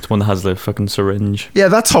side note. One that has the fucking syringe. Yeah,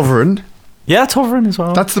 that's hovering. Yeah, it's hovering as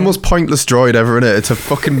well. That's the most pointless droid ever, isn't it? It's a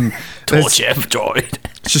fucking torture droid.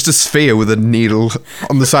 It's just a sphere with a needle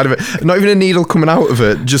on the side of it. Not even a needle coming out of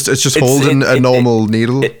it. It's just holding a normal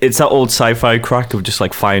needle. It's that old sci-fi crack of just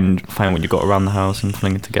like find what you got around the house and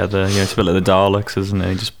fling it together. It's a bit like the Daleks, isn't it?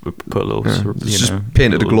 You just put a little. It's just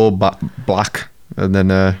painted a globe black and then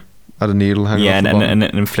add a needle hanging. Yeah, off the bottom.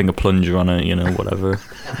 and fling a plunger on it. Whatever.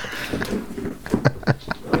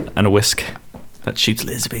 And a whisk that shoots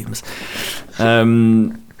laser beams.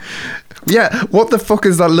 Yeah, what the fuck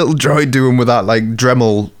is that little droid doing with that like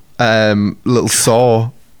Dremel little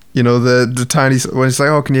saw? The tiny, when it's like,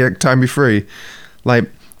 oh, can you tie me free? Like,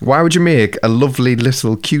 why would you make a lovely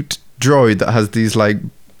little cute droid that has these like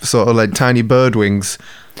sort of like tiny bird wings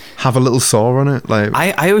have a little saw on it? Like,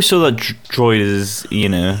 I always saw that droid as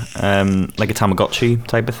like a Tamagotchi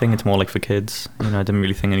type of thing. It's more like for kids. I didn't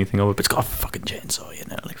really think anything of it, but it's got a fucking chainsaw.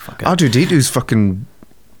 Like fucking. R2D2's fucking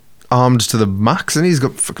armed to the max, and he's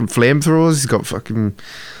got fucking flamethrowers. He's got fucking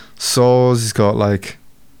saws. He's got like.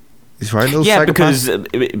 He's right, little psychopath.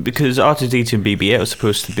 because R2D2 and BB-8 are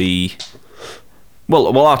supposed to be.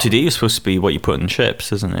 Well, R2D is supposed to be what you put in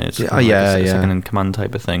ships, isn't it? It's Yeah, kind of yeah, like a yeah. second in command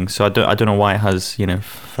type of thing. So I don't know why it has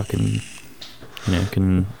fucking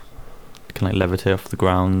can like levitate off the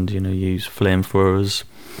ground. Use flamethrowers.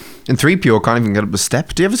 And 3PO can't even get up a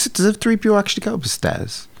step. Does 3PO actually get up the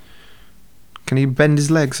stairs? Can he bend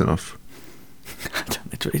his legs enough?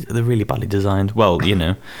 They're really badly designed. Well,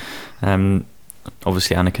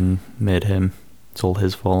 obviously Anakin made him. It's all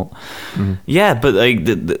his fault. Mm-hmm. Yeah, but like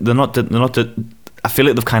they're not. I feel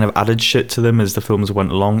like they've kind of added shit to them as the films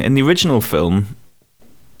went along. In the original film,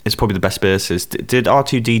 it's probably the best basis. Did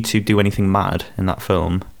R2D2 do anything mad in that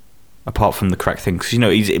film, apart from the correct thing? Because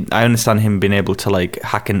I understand him being able to like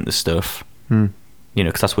hack into stuff.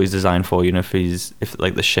 Because that's what he's designed for. If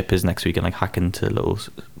like the ship is next week and like hack into little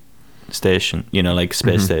station, like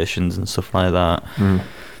space stations and stuff like that,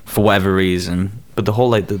 for whatever reason. But the whole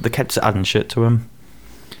like they kept adding shit to him.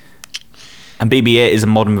 And BB-8 is a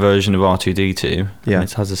modern version of R2D2. Yeah, and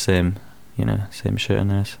it has the same shit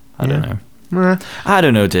in it. I don't know. Nah. I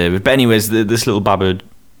don't know, David. But anyways, this little babbered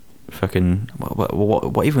fucking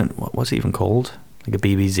what's it even called? Like a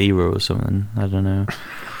BB-0 or something. I don't know.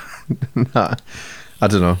 Nah, I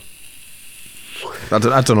don't know. I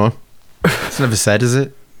don't know. It's never said, is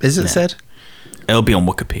it? Is it said? It'll be on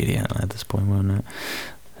Wikipedia at this point, won't it?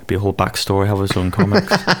 It'll be a whole backstory, have its own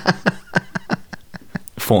comics.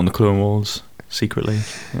 Fought in the Clone Wars secretly.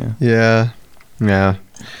 Yeah.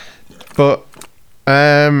 But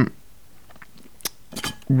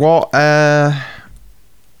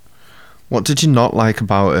what did you not like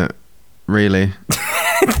about it, really?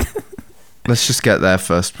 Let's just get there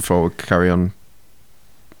first before we carry on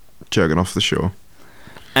jerking off the show.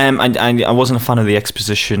 I wasn't a fan of the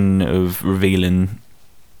exposition of revealing,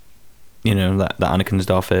 that Anakin's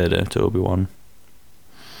Darth Vader to Obi-Wan.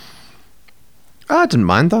 I didn't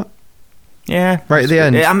mind that. Yeah, right at the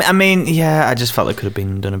end. I mean, yeah, I just felt it could have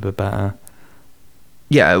been done a bit better.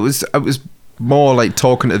 Yeah, it was more like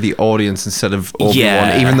talking to the audience instead of Obi-Wan,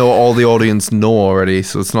 Yeah. even though all the audience know already,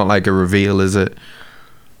 so it's not like a reveal, is it?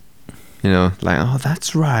 Like, oh,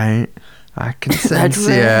 that's right. I can sense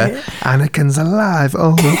right. Anakin's alive.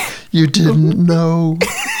 Oh, you didn't know.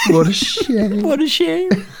 What a shame. What a shame.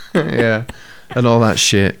 Yeah, and all that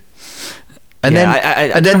shit. And Yeah, then, I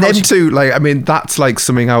and don't then know how them she- two, like, I mean, that's like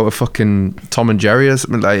something out of fucking Tom and Jerry or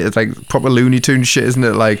something. Like, it's like proper Looney Tunes shit, isn't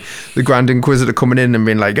it? Like the Grand Inquisitor coming in and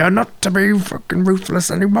being like, "You're not to be fucking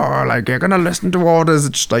ruthless anymore. Like, you're gonna listen to orders."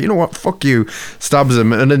 It's just like, you know what? Fuck you. Stabs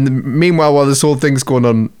him. And then meanwhile, while this whole thing's going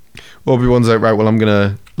on, Obi-Wan's like, "Right, well, I'm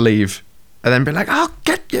gonna leave," and then be like, "I'll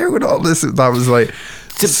get you," and all this. That was like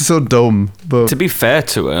so dumb. But To be fair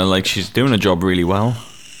to her, like she's doing a job really well,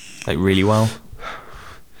 like really well.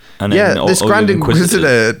 And yeah, then this all Grand the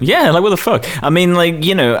Inquisitor. Yeah, like what the fuck? I mean, like,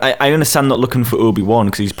 you know, I understand not looking for Obi-Wan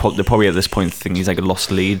because they're probably at this point thinking he's like a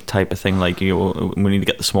lost lead type of thing. Like, you know, we need to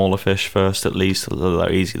get the smaller fish first, at least.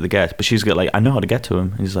 They're easy to get. But she's got like, I know how to get to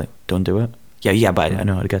him. And he's like, don't do it. Yeah, but I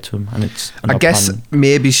know how to get to him, and it's. I'm I not guess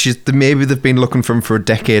planning. maybe they've been looking for him for a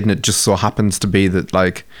decade, and it just so happens to be that,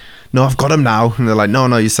 like, no, I've got him now, and they're like, no,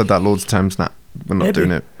 you said that loads of times. Nah, we're not Maybe.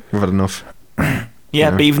 doing it. We've had enough. Yeah,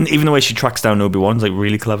 Yeah. but even the way she tracks down Obi-Wan's like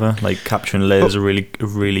really clever. Like capturing Leia is a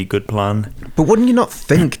really good plan. But wouldn't you not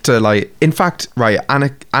think to, like, in fact, right,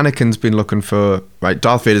 Anakin's been looking for, right,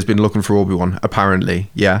 Darth Vader's been looking for Obi-Wan, apparently,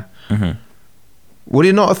 yeah? Mm-hmm. Would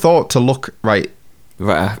you not have thought to look, right,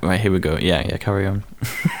 Right, here we go. Yeah, carry on.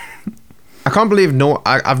 I can't believe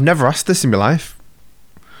I've never asked this in my life.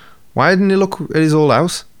 Why didn't he look at his old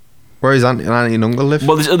house? Where his auntie and uncle live?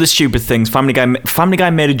 Well, there's other stupid things. Family Guy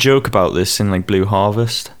made a joke about this in like Blue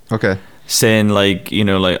Harvest, Okay. saying like, you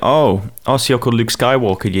know, like, oh, so you're called Luke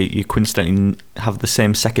Skywalker. You coincidentally have the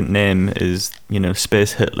same second name as, you know,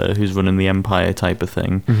 Space Hitler, who's running the Empire type of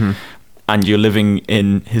thing, and you're living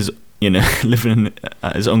in his, you know, living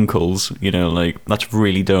at his uncle's. You know, like that's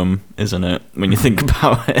really dumb, isn't it? When you think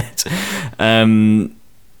about it.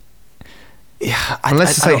 Yeah,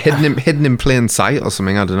 Unless it's like hidden in plain sight or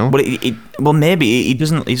something, I don't know. Well, maybe he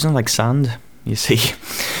doesn't like sand. You see.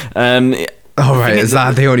 Oh, right, is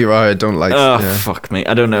that the only right I don't like? Oh, yeah. fuck me.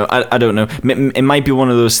 I don't know. I don't know. It might be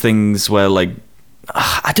one of those things where, like,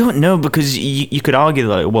 I don't know, because you could argue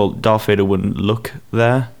that, like, well, Darth Vader wouldn't look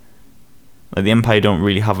there. Like, the Empire don't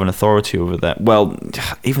really have an authority over that. Well,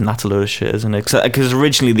 even that's a load of shit, isn't it? Because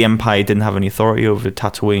originally the Empire didn't have any authority over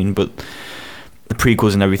Tatooine, but the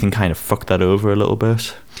prequels and everything kind of fucked that over a little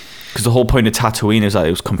bit. Because the whole point of Tatooine is that it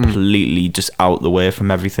was completely just out the way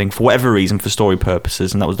from everything for whatever reason, for story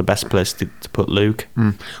purposes, and that was the best place to put Luke.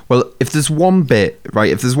 Well, if there's one bit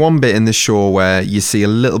in this show where you see a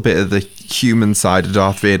little bit of the human side of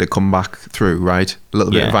Darth Vader come back through, right? A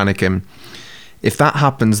little bit of Anakin. If that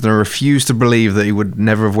happens, then I refuse to believe that he would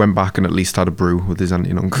never have went back and at least had a brew with his auntie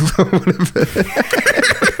and uncle or whatever.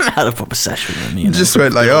 Had a proper session with me. Just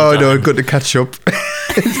went like, oh no, good to catch up.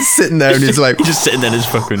 Just sitting there and he's like, just sitting there, his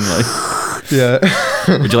fucking like, yeah.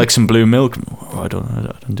 would you like some blue milk? Oh, I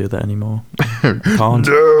don't do that anymore. I can't.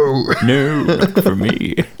 No, not for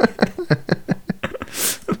me.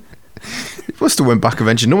 He must have went back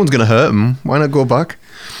eventually. No one's gonna hurt him. Why not go back?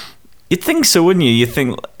 You'd think so, wouldn't you? You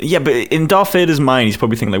think, yeah, but in Darth Vader's mind, he's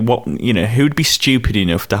probably thinking like, what, you know, who'd be stupid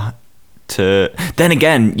enough to. Then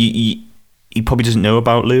again, he probably doesn't know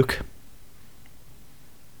about Luke.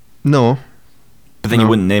 No. But then you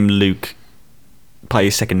wouldn't name Luke by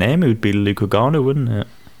his second name. It would be Luke Organa, wouldn't it?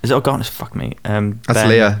 Is it Organa? Fuck me. That's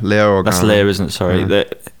Leia. Leia Organa. That's Leia, isn't it? Sorry. Yeah.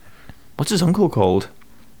 What's his uncle called?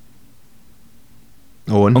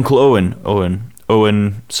 Owen. Uncle Owen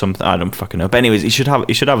something. I don't fucking know. But anyways, he should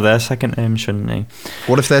have their second name, shouldn't he?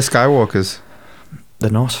 What if they're Skywalkers?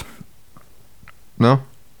 They're not. No?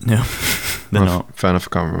 No, they're not. Fair enough,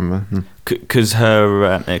 I can't remember. Because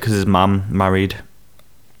his mum married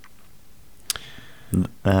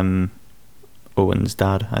Owen's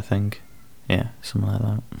dad, I think. Yeah, something like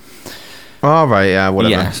that. Oh, right, yeah,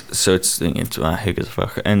 whatever. Yeah, so it's who gives a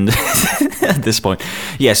fuck? And at this point,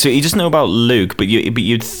 yeah. So he doesn't know about Luke, but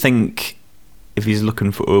you'd think if he's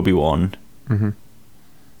looking for Obi-Wan, maybe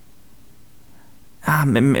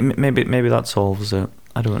that solves it.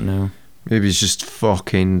 I don't know. Maybe he's just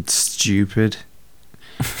fucking stupid.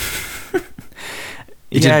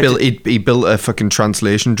 He built a fucking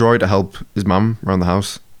translation droid to help his mum around the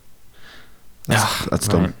house. That's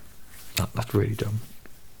dumb. That's really dumb.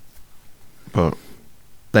 But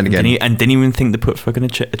then again, and didn't even think to put fucking a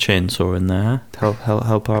chainsaw in there to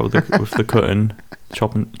help out with the cutting,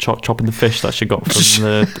 chopping the fish that she got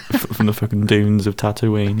from the fucking dunes of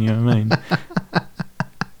Tatooine. You know what I mean?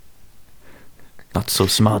 Not so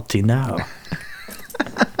smarty now.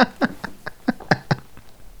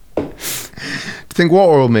 Do you think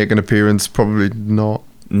Water will make an appearance? Probably not.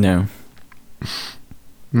 No.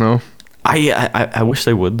 I wish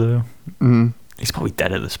they would though. He's probably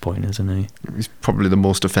dead at this point, isn't he? He's probably the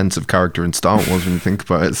most offensive character in Star Wars when you think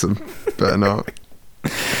about it, so better not.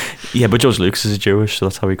 Yeah, but George Lucas is Jewish, so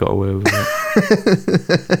that's how he got away with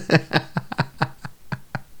it.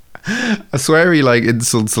 I swear he like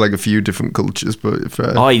insults like a few different cultures, but if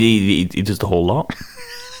Oh, he does the whole lot.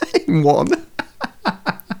 in one.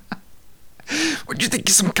 What do you think?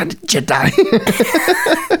 You're some kind of Jedi?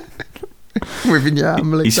 Waving your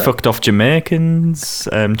arm like He's that. fucked off Jamaicans,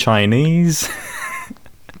 Chinese.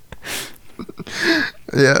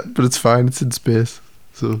 Yeah, but it's fine. It's in space,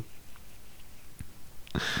 so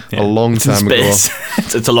Yeah, a long it's in time ago.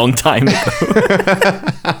 space. It's a long time ago.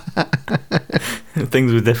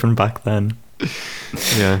 Things were different back then.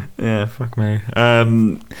 Yeah. Yeah, fuck me.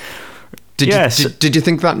 Did Yes. you did you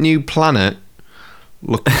think that new planet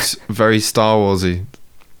looked very Star Warsy?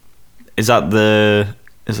 Is that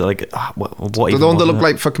is it like what The even one that was looked it?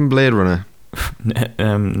 like fucking Blade Runner.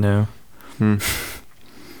 No.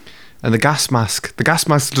 And the gas mask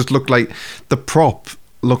just looked like the prop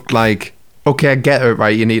looked like, okay, I get it,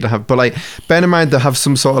 right, you need to have, but like bear in mind they have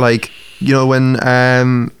some sort of like, you know, when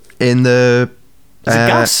in the Is it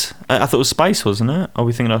gas? I thought it was spice, wasn't it? Or are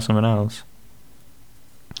we thinking of something else?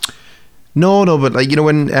 no, but like, you know,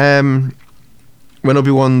 when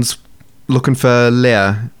Obi-Wan's looking for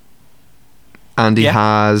Leia and he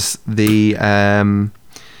has the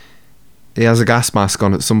he has a gas mask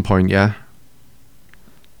on at some point, yeah.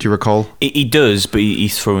 Do you recall? He does, but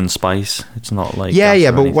he's throwing spice. It's not like Yeah, gas yeah.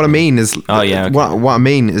 or But what I anything. mean is, Oh, yeah, okay. what I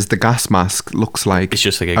mean is the gas mask looks like It's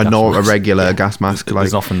just like a a gas mask. regular gas mask. There's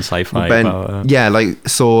Like, nothing sci-fi Ben- about it. yeah, like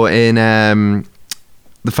so in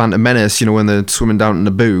the Phantom Menace, you know, when they're swimming down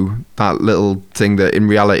in Naboo, that little thing that in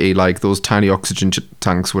reality, like those tiny oxygen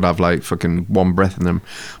tanks would have like fucking one breath in them.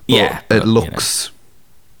 But Yeah, but, it looks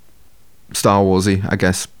Star Warsy, I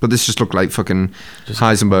guess. But this just looked like fucking Just-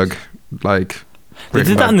 Heisenberg, like. They Breaking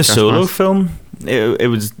did that Bad in the gas Solo mask. film. It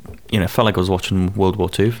was, felt like I was watching World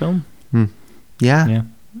War II film. Yeah,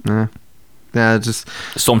 Yeah. yeah, just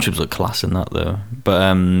Stormtroopers look class in that though.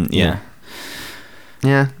 But yeah.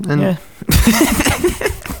 yeah, and Yeah.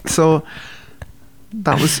 so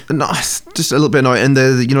that was nice, just a little bit annoying.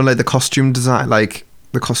 And like the costume design,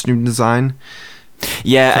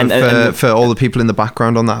 Yeah, for all the people in the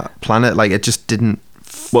background on that planet, like it just didn't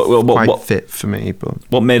quite fit for me. But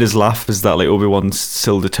what made us laugh is that like Obi-Wan's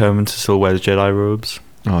still determined to still wear the Jedi robes.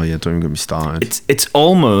 oh yeah, don't even get me started. It's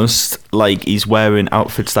almost like he's wearing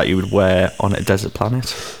outfits that you would wear on a desert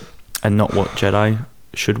planet, and not what Jedi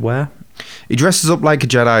should wear. He dresses up like a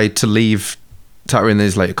Jedi to leave Tatooine, and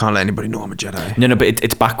he's like, I can't let anybody know I'm a Jedi. No, but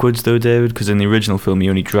it's backwards though, David. Because in the original film, he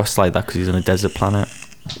only dressed like that because he's on a desert planet.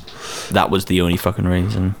 That was the only fucking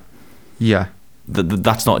reason. Yeah,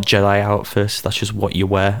 That's not a Jedi outfit. That's just what you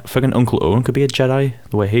wear. Fucking Uncle Owen could be a Jedi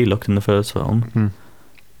the way he looked in the first film.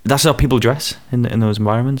 That's how people dress in those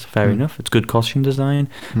environments. Fair enough. It's good costume design.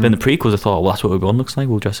 But in the prequels, I thought, well, that's what Obi-Wan looks like.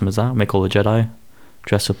 We'll dress him as that. Make all the Jedi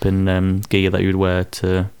dress up in gear that you would wear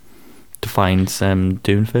to find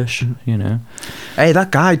Dunefish. You know. Hey,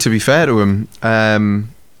 that guy, to be fair to him,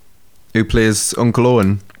 who plays Uncle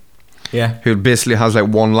Owen, Yeah. who basically has like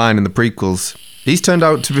one line in the prequels, he's turned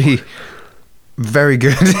out to be very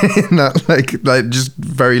good in that, like just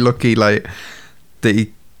very lucky, like that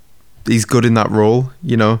he's good in that role,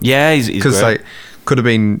 you know. Yeah, he's Because great. like could have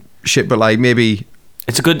been shit, but like maybe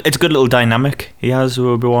It's a good little dynamic he has with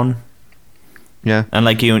Obi-Wan. yeah. And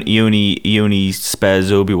like he only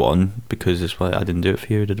spares Obi-Wan because it's like, I didn't do it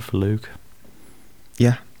for you, I did it for Luke.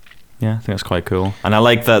 Yeah. Yeah, I think that's quite cool. And I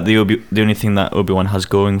like that the only thing that Obi-Wan has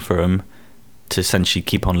going for him to essentially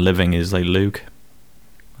keep on living is like Luke.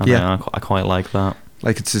 And Yeah. I quite like that.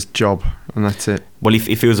 Like it's his job and that's it. Well,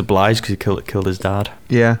 he feels obliged because he killed his dad.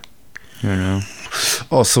 Yeah. You know.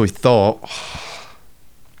 Oh, so he thought.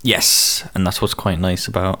 Yes, and that's what's quite nice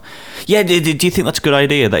about. Yeah, do you think that's a good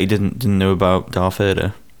idea that he didn't know about Darth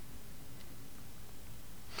Vader?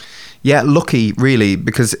 Yeah, lucky really,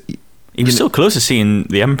 because He was so close to seeing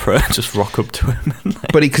the Emperor just rock up to him. And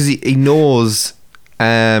like, but because he knows,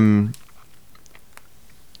 he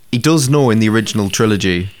does know in the original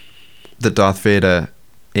trilogy that Darth Vader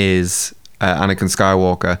is Anakin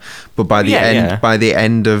Skywalker, but by the by the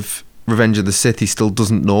end of Revenge of the Sith, he still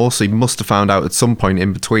doesn't know. So he must have found out at some point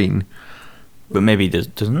in between. but maybe he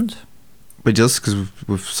doesn't. But just because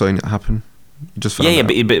we've seen it happen, he just found out.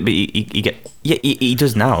 But he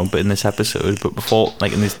does now. But in this episode, but before,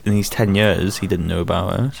 like in these 10 years, he didn't know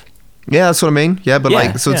about it. Yeah, that's what I mean. Yeah, but Yeah,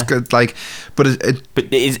 like, so it's yeah. good. Like, but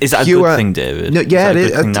But is that a Pure- good thing, David? No, yeah, is that a it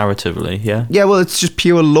good is. thing narratively. Yeah, yeah, well, it's just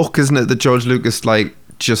pure luck, isn't it? That George Lucas like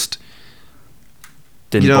just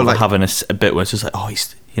didn't you know, bother like- having a bit where it's just like, oh,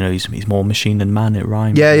 you know, he's more machine than man. It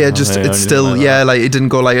rhymes. Yeah, you yeah. know, Just or it's anything still like that. yeah. Like it didn't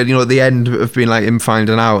go like at the end of being like him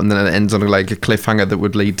finding out, and then it ends on like a cliffhanger that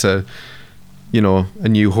would lead to, you know, a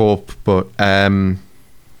new hope. But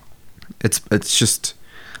it's just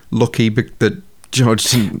lucky that George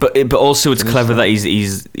didn't. But also it's clever that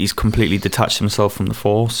he's completely detached himself from the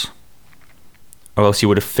Force, or else he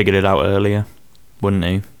would have figured it out earlier, wouldn't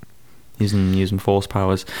he? Using Force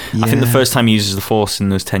powers. I think the Yeah. first time he uses the Force in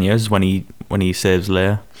those 10 years is when he saves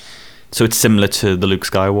Leia. So it's similar to the Luke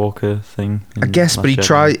Skywalker thing. I guess, but he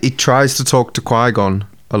tries to talk to Qui-Gon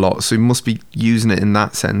a lot, so he must be using it in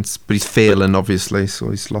that sense. But he's failing, obviously, so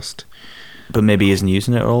he's lost. But maybe he isn't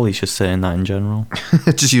using it at all. He's just saying that in general.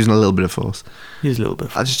 Just using a little bit of Force. He's a little bit.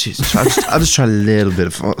 I'll just try a little bit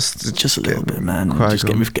of Force. Just a little bit, man.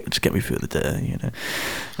 Qui-Gon. Just get me through the day, you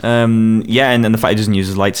know. Yeah, and then the fact he doesn't use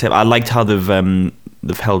his lightsaber. I liked how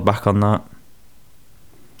they've held back on that.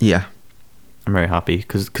 Yeah. I'm very happy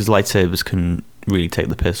because lightsabers can really take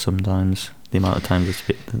the piss sometimes. The amount of times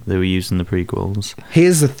they were used in the prequels.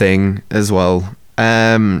 Here's the thing as well.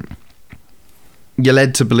 You're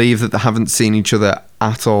led to believe that they haven't seen each other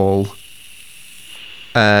at all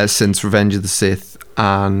since Revenge of the Sith,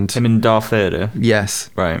 and Him and Darth Vader.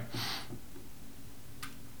 yes, Right.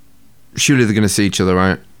 surely they're going to see each other,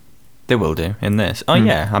 right? They will do in this. Oh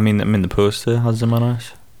yeah, I mean the poster has them on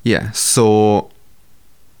it. Yeah. So,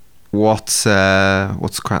 what's the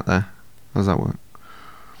crack there? How does that work?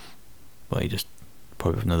 Well, you just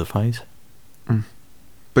probably have another fight.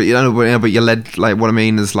 But you know, but you're led, like, what I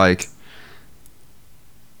mean is, like,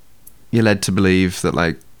 you're led to believe that,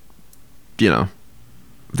 like, you know,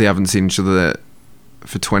 they haven't seen each other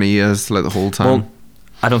for 20 years, like, the whole time. Well,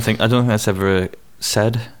 I don't think that's ever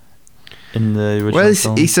said in the original Well,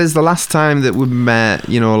 film. he says the last time that we met,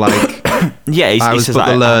 you know, like, Yeah, I he was says but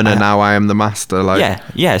the that, learner, now I am the master. Like,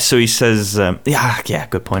 yeah. So he says, yeah,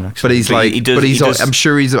 good point actually. but he's like, he does, but he's, he does- I'm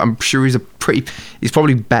sure he's he's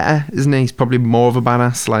probably better, isn't he? He's probably more of a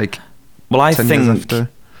badass. Like, well, I 10 years think, after.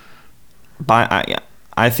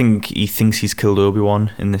 I think he thinks he's killed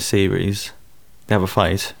Obi-Wan in this series. They have a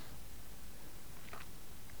fight,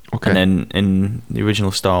 Okay. and then in the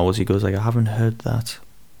original Star Wars, he goes like, I haven't heard that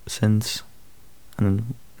since, and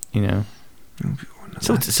then, you know.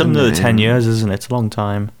 So it's another 10 years, isn't it? It's a long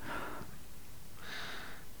time.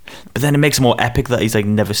 But then it makes it more epic that he's like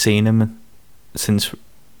never seen him since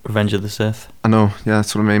Revenge of the Sith. I know. Yeah,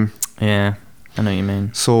 that's what I mean. Yeah, I know what you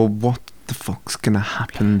mean. So what the fuck's gonna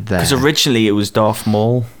happen there? Because originally it was Darth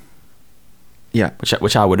Maul, Yeah.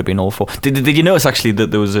 which I would have been all for. Did you notice actually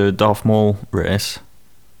that there was a Darth Maul race?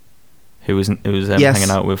 Who was Yes.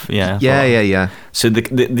 hanging out with? Yeah. I Yeah, thought- yeah, yeah. So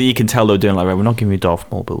you can tell they're doing like, right, we're not giving you Darth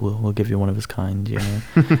Maul, but we'll give you one of his kind. You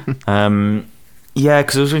know. Yeah,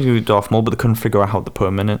 because it was originally Darth Maul, but they couldn't figure out how to put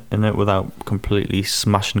him in it without completely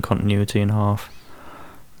smashing continuity in half.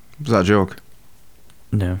 Was that a joke?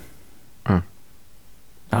 No. Oh.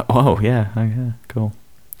 Oh yeah, okay, cool.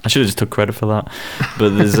 I should have just took credit for that, but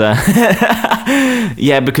there's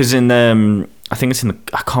yeah, because in I think it's in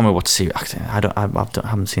I can't remember what series. I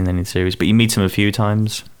haven't seen any series, but you meet him a few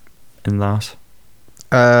times in that.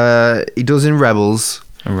 He does in Rebels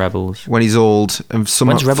And Rebels. when he's old, and When's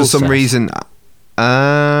for Rebels some set? reason.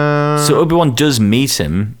 So Obi-Wan does meet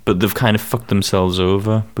him, but they've kind of fucked themselves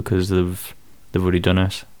over because they've already done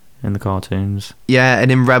it in the cartoons. Yeah,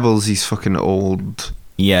 and in Rebels he's fucking old.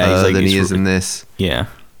 Yeah, Than he is in this. Yeah.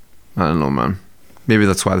 I don't know, man. Maybe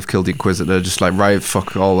that's why they've killed the Inquisitor. Just like, right,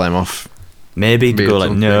 fuck all them off. Maybe Be to go its like,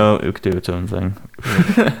 own no, it could do its own thing.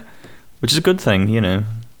 Which is a good thing, you know.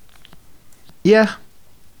 Yeah.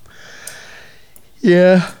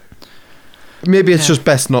 Yeah. Maybe it's just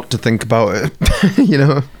best not to think about it. You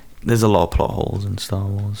know? There's a lot of plot holes in Star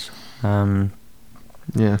Wars.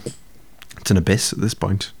 Yeah. It's an abyss at this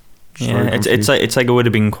point. Just Yeah, very it's like it would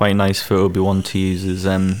have been quite nice for Obi-Wan to use his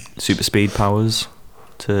super speed powers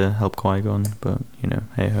to help Qui-Gon, but you know,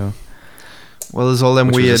 hey ho. Well, there's all them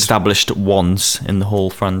Which weird. was established once in the whole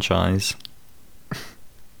franchise.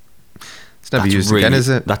 It's never used again, is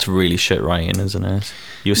it? That's really shit writing, isn't it?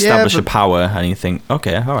 You establish a but- power and you think,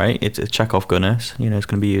 okay, all right, it's a Chekhov goodness, you know, it's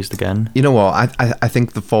going to be used again. You know what? I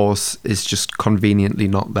think the Force is just conveniently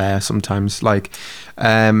not there sometimes. Like,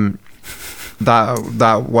 that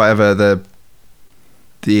whatever the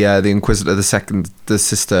Inquisitor, the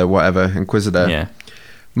sister, whatever Inquisitor. Yeah.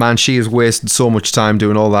 Man, she has wasted so much time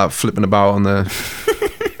doing all that flipping about on the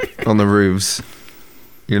on the roofs.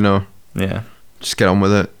 You know, Yeah. just get on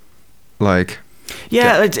with it. Like,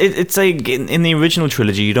 Yeah, it's like in the original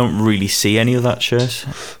trilogy, you don't really see any of that shit.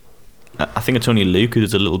 I think it's only Luke who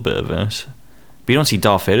does a little bit of it. But you don't see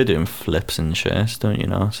Darth Vader doing flips and shit, don't you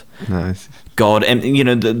not? Nice. God, and you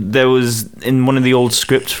know, there was in one of the old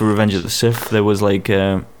scripts for Revenge of the Sith, there was like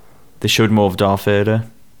they showed more of Darth Vader,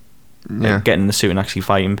 Yeah. like, getting in the suit and actually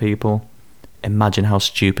fighting people. Imagine how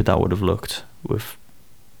stupid that would have looked with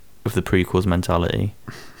the prequels mentality.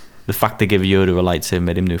 The fact they gave Yoda a lightsaber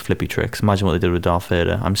made him do flippy tricks. Imagine what they did with Darth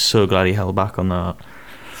Vader. I'm so glad he held back on that.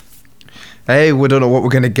 Hey, we don't know what we're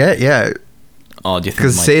gonna get yet. Oh, do you think?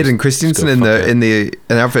 Because Hayden Christensen in the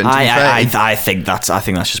outfit. I think that's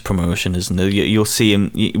just promotion, isn't it? You'll see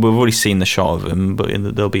him. We've already seen the shot of him, but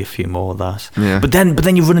there'll be a few more of that. Yeah. But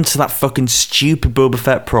then you run into that fucking stupid Boba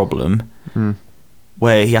Fett problem,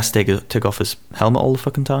 where he has to take off his helmet all the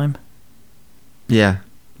fucking time. Yeah.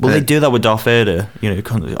 Well, they do that with Darth Vader. You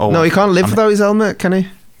know, No, he can't live without his helmet, can he?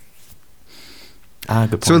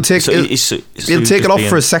 Good point. So he'll take he'll take it off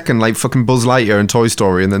for a second. second, like fucking Buzz Lightyear in Toy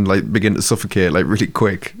Story, and then like begin to suffocate like really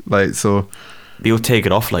quick, like so. He'll take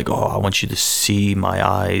it off like, oh, I want you to see my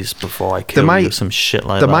eyes before I kill you, some shit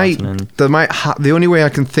like that. The only way I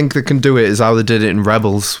can think they can do it is how they did it in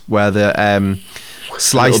Rebels, where they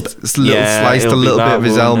sliced a little bit of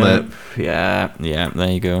his helmet. Yeah, there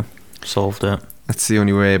you go, solved it. That's the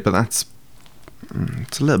only way, but it's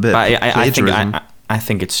a little bit. I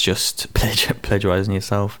think it's just plagiarizing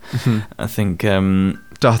yourself. I think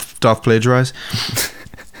Darth plagiarize.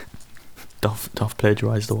 Darth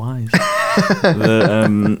plagiarized the wise.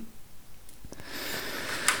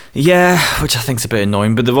 Yeah, which I think's a bit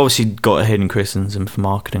annoying, but they've obviously got Hayden Christensen for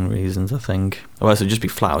marketing reasons, I think. Otherwise it'd just be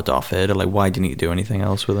flat out Darth Vader. Like, why do you need to do anything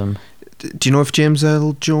else with him? Do you know if James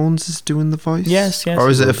Earl Jones is doing the voice? Yes. Or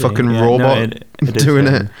is it a fucking robot doing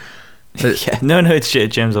it? Yeah, no, it's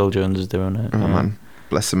James Earl Jones is doing it. Oh man,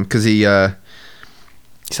 bless him, because he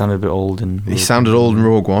sounded a bit old He sounded old in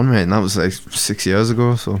Rogue One, mate, and that was like 6 years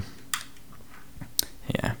ago. So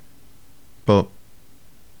yeah, but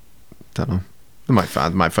don't know. They might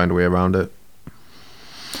find a way around it.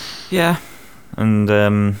 Yeah, and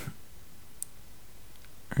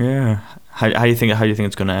yeah. How do you think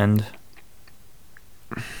it's going to end?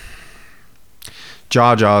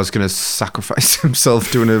 Jar Jar's going to sacrifice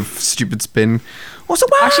himself doing a stupid spin. What's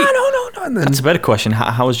the Actually, no. And then, that's a better question.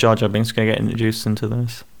 How is Jar Jar Binks going to get introduced into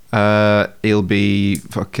this? He'll be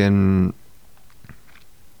a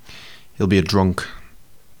drunk.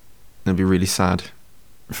 He'll be really sad.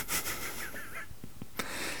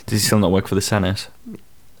 Does he still not work for the Senate?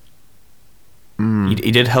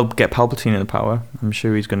 He did help get Palpatine into power. I'm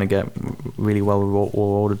sure he's going to get really well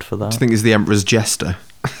rewarded for that. I think he's the Emperor's jester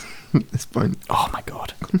at this point. Oh my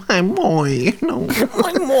god. My boy, no.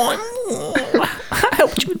 My boy. I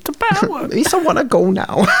helped you into power. At least I want to go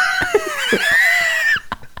now.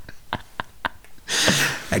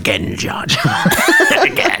 Again, Jar Jar.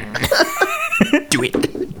 Again. Do it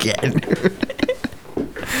again.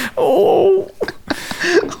 Oh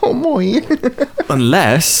boy.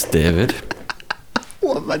 Unless, David.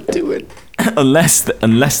 What am I doing?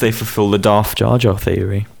 Unless they fulfill the Darth Jar Jar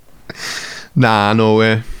theory. Nah, no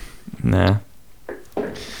way. Nah.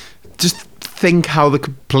 Just think how they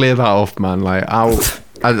could play that off, man. Like, how...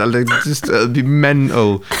 it'd be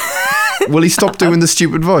mental. Will he stop doing the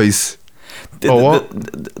stupid voice? Or what?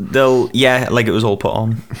 They'll... Yeah, like it was all put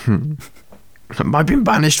on. Am I being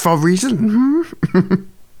banished for a reason?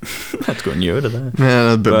 That's got Yoda there.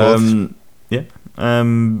 Yeah, a bit both. Yeah.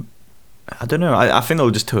 I don't know. I think they'll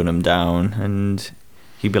just tone him down, and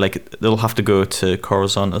he'd be like, they'll have to go to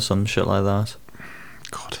Coruscant or some shit like that.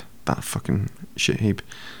 God, that fucking shit heap.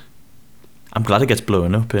 I'm glad it gets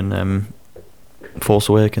blown up in Force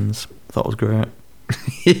Awakens. Thought it was great.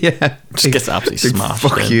 Yeah, Just gets absolutely smashed.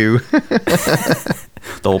 Fuck you.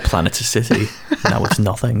 The whole planet's a city. Now it's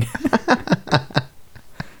nothing.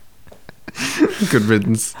 Good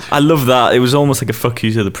riddance. I love that. It was almost like a fuck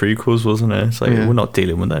you to the prequels, wasn't it? It's like, Yeah. we're not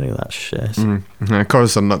dealing with any of that shit. Yeah,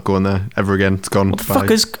 Coruscant not going there ever again. It's gone. What the fuck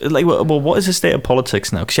is like? Well, what is the state of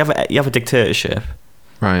politics now? Because you have a dictatorship.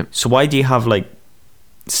 Right. So why do you have like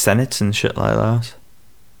senates and shit like that?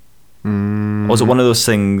 Or is it one of those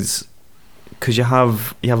things? Because you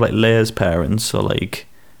have like Leia's parents, or like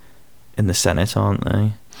in the Senate, aren't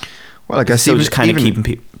they? Well, I guess so even, just kind of even,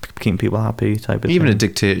 keeping people happy type of even thing. a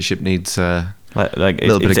dictatorship needs like a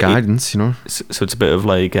little bit of guidance, you know. So it's a bit of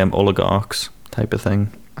like oligarchs type of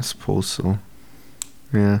thing. I suppose so.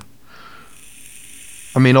 Yeah.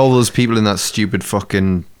 I mean, all those people in that stupid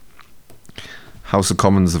fucking House of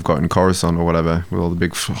Commons they've got in Coruscant or whatever, with all the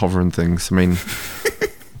big hovering things. I mean,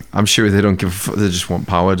 I'm sure they don't give a fuck, they just want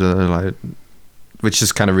power to, like, which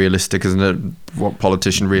is kind of realistic, isn't it? What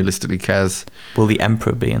politician realistically cares? Will the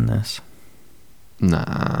Emperor be in this?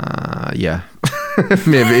 Nah, yeah.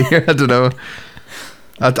 Maybe. I don't know.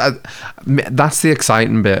 That's the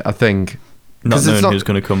exciting bit, I think. Not 'Cause it's knowing who's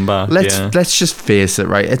going to come back. Let's just face it,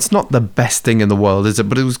 right? It's not the best thing in the world, is it?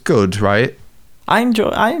 But it was good, right? I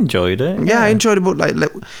enjoyed it. Yeah, I enjoyed it, but like,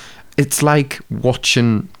 it's like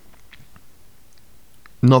watching.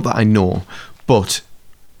 Not that I know, but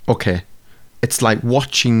okay, it's like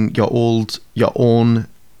watching your own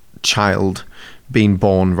child being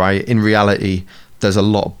born. Right? In reality, there's a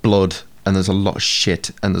lot of blood and there's a lot of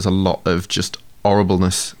shit and there's a lot of just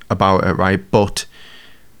horribleness about it, right? But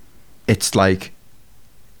it's like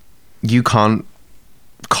you can't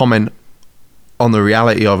comment on the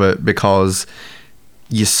reality of it because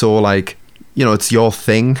you're so like, you know, it's your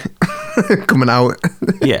thing coming out.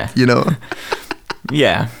 Yeah. You know?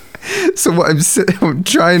 Yeah. So what I'm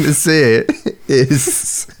trying to say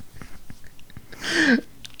is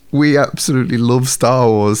we absolutely love Star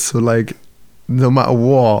Wars. So like, no matter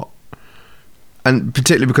what, and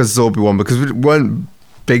particularly because it's Obi-Wan, because we weren't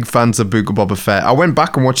big fans of Book of Boba Fett. I went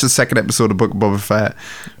back and watched the second episode of Book of Boba Fett.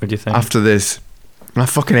 What do you think? After this, I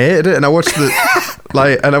fucking hated it, and I watched the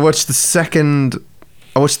I watched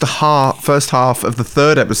the first half of the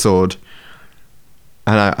third episode,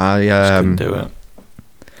 and I Just couldn't do it.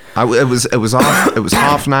 It was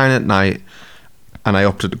 9:30 at night, and I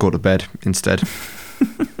opted to go to bed instead.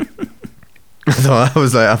 So I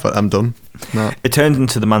was like, I thought, I'm done. No. It turned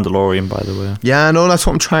into The Mandalorian, by the way. Yeah, I know, that's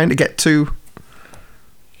what I'm trying to get to.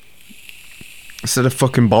 Instead of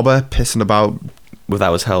fucking Boba pissing about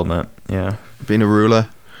Without his helmet, yeah. being a ruler,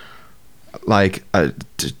 like, I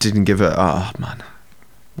didn't give it. Oh man,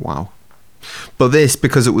 wow. But this,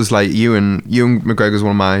 because it was like Ewan McGregor's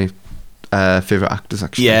one of my favorite actors,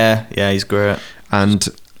 actually. Yeah, he's great. And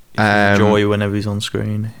joy whenever he's on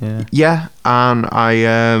screen. Yeah, and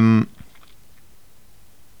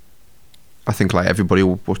I think like everybody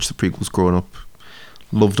who watched the prequels growing up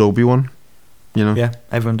loved Obi-Wan, you know. Yeah,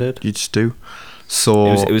 everyone did. You just do. So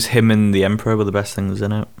it was him and the Emperor were the best things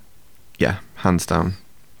in it. Yeah, hands down.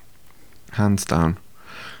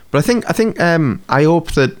 But I think I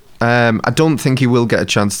hope that I don't think he will get a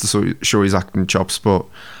chance to show his acting chops, but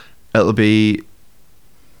it'll be.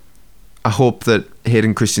 I hope that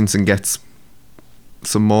Hayden Christensen gets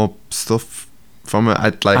some more stuff from it.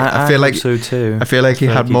 I feel like so too. I feel like he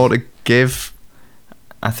had more to give.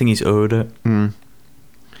 I think he's owed it.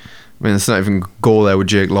 I mean, it's not even go there with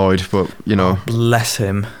Jake Lloyd, but you know, bless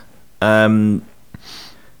him.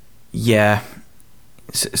 Yeah,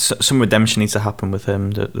 some redemption needs to happen with him,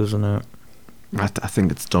 doesn't it? I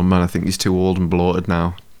think it's done, man. I think he's too old and bloated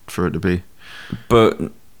now for it to be. But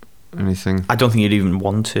anything. I don't think he'd even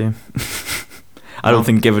want to. I don't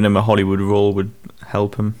think giving him a Hollywood role would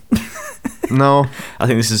help him. No, I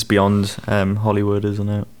think this is beyond Hollywood, isn't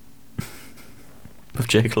it? With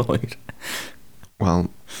Jake Lloyd. Well,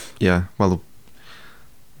 yeah. Well,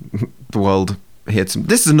 the world hates him.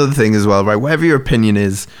 This is another thing as well, right? Whatever your opinion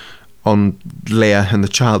is on Leia and the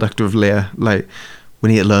child actor of Leia, like, we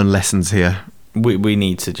need to learn lessons here. We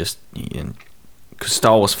need to just, because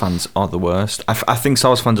Star Wars fans are the worst. I think Star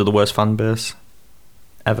Wars fans are the worst fan base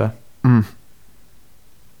ever.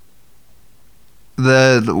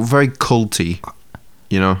 They're very culty,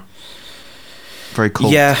 you know. Very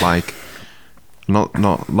cult, like. Not.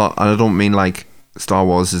 I don't mean like Star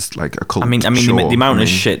Wars is like a cult. I mean, show. the amount of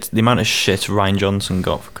shit Rian Johnson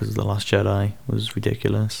got because of The Last Jedi was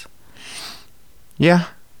ridiculous. Yeah,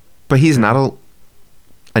 but he's an adult,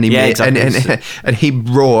 and he made, exactly. and he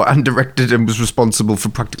wrote and directed and was responsible for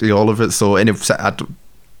practically all of it. So, and if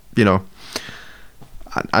you know,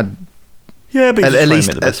 yeah, but at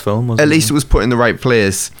least the best film. At least it was put in the right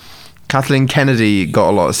place. Kathleen Kennedy got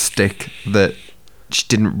a lot of stick that she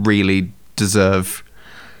didn't really deserve,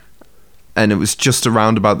 and it was just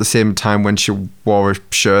around about the same time when she wore a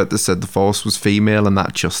shirt that said the Force was female, and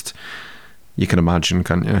that just, you can imagine,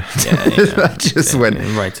 can't you? Yeah. That just went.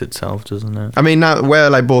 It writes itself, doesn't it? I mean, now we're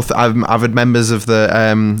like both avid members of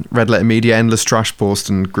the Red Letter Media Endless Trash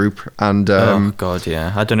Posting group, and oh god,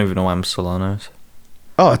 yeah, I don't even know why I'm still on it.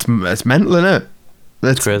 Oh, it's mental, isn't it?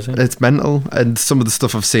 It's crazy. It's mental, and some of the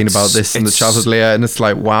stuff I've seen about this and the childhood Leia, and it's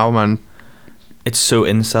like, wow, man. It's so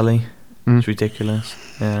incel-y. It's ridiculous.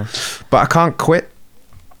 Yeah. But I can't quit.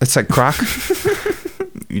 It's like crack.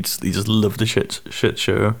 you just love the shit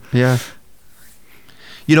show. Yeah.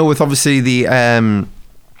 You know, with obviously the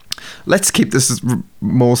let's keep this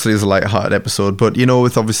mostly as a light-hearted episode, but you know,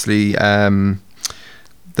 with obviously they're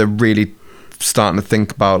really starting to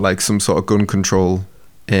think about like some sort of gun control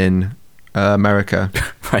in America.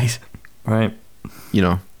 Right. You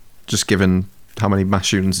know, just given how many mass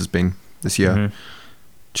shootings there's been this year. Mm-hmm.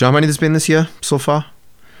 Do you know how many there's been this year so far?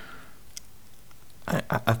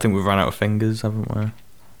 I think we've run out of fingers, haven't we?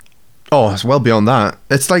 Oh, it's well beyond that.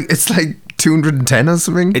 It's like 210 or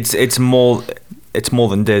something. It's more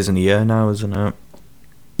than days in a year now, isn't it?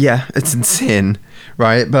 Yeah, it's insane,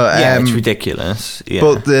 right? But Yeah, it's ridiculous. Yeah.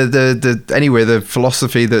 But the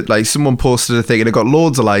philosophy that like someone posted a thing and it got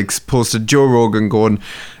loads of likes. Posted Joe Rogan going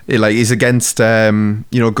like he's against gun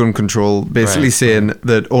control, basically Right, saying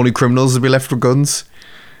that only criminals will be left with guns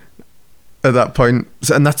at that point.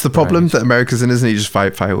 So, and that's the problem that America's in, isn't it? You just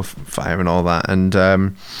fight and all that. And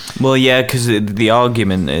well, yeah, because the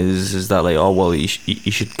argument is that like, oh well, you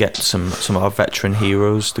should get some of our veteran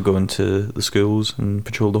heroes to go into the schools and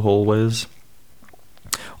patrol the hallways,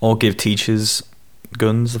 or give teachers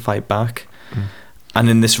guns to fight back. And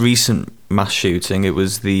in this recent mass shooting, it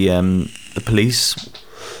was the police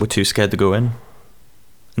were too scared to go in,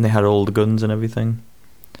 and they had all the guns and everything.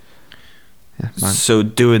 yeah, man. So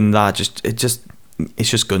doing that it's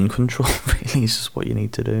just gun control. Really, it's just what you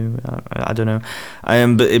need to do. I don't know.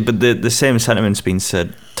 But the same sentiment's been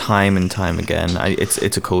said time and time again.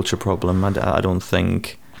 It's a culture problem. I don't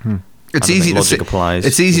think. It's I don't easy think to say. logic applies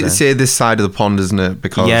It's easy to to say this side of the pond, isn't it?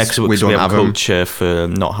 Because we don't have have a 'em. culture for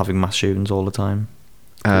not having mass shootings all the time.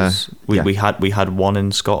 'Cause Yeah. we had one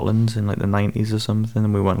in Scotland in like the 90s or something,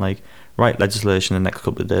 and we went like, right, legislation in the next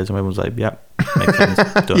couple of days, and everyone's like, yep, makes sense,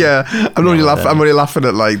 done. Yeah, I'm only Yeah, laughing. I'm only laughing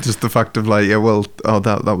at like just the fact of like, yeah, well,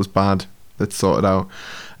 that was bad. Let's sort it out.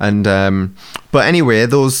 And but anyway,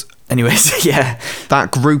 Anyways, yeah,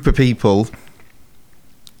 that group of people,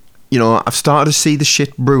 I've started to see the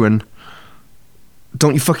shit brewing.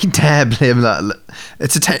 Don't you fucking dare blame that.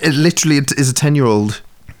 It literally is a 10-year-old.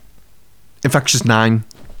 In fact, she's 9.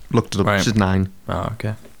 Looked it up. Right. She's 9. oh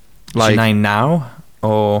okay. Like Is she 9 now,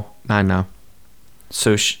 or 9 now.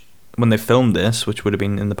 so when they filmed this, which would have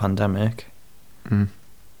been in the pandemic,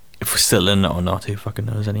 if we're still in it or not, who fucking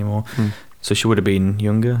knows anymore. So she would have been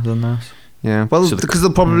younger than that. Yeah. Well, So because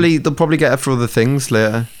they'll probably get her for other things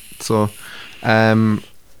later. So,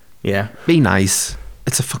 Yeah, be nice.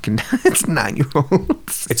 It's a fucking it's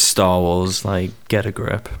 9-year-olds. it's Star Wars. Like, get a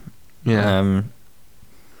grip. Yeah.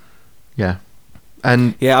 Yeah.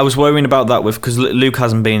 And Yeah, I was worrying about that because Luke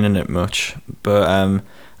hasn't been in it much, but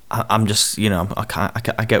I'm just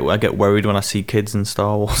I get worried when I see kids in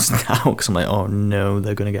Star Wars now because I'm like, oh no,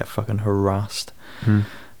 they're gonna get fucking harassed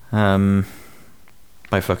by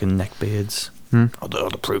fucking neckbeards. Oh,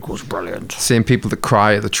 the prequel's brilliant. seeing people that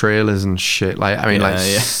cry at the trailers and shit, like I mean, Yeah.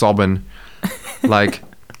 sobbing, like,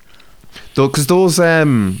 because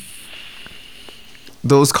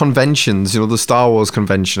those conventions, the Star Wars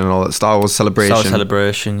convention and all that, Star Wars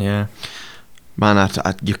celebration. Yeah. Man,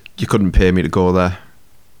 you couldn't pay me to go there.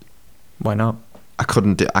 Why not? I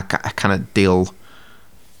couldn't. I cannot deal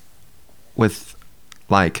with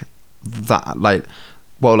like that. Like,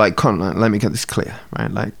 well, like let me get this clear,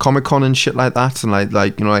 right? Like Comic-Con and shit like that, and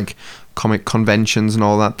like comic conventions and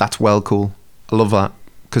all that. That's well cool. I love that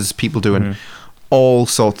because people doing all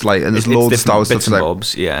sorts, like, and there's It's loads of Star Wars bits stuff, and like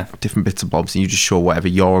bobs, yeah. different bits and bobs, and you just show whatever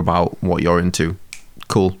you're about, what you're into.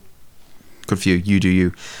 Cool, good for you. You do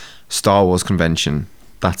you. Star Wars convention,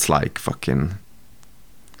 that's like fucking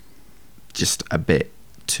just a bit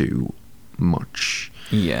too much.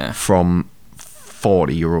 Yeah. From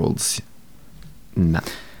 40-year-olds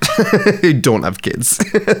who don't have kids.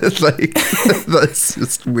 Like, that's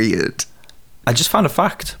just weird. I just found a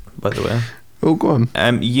fact, by the way. Oh, go on.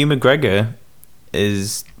 Ewan McGregor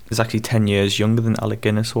is actually 10 years younger than Alec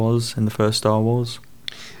Guinness was in the first Star Wars.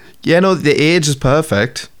 Yeah, no, the age is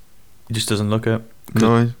perfect. He just doesn't look it.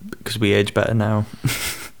 No. Because we age better now.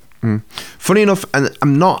 Funny enough, and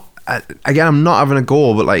I'm not having a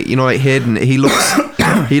go, but like, like Hayden, he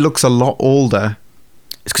looks a lot older.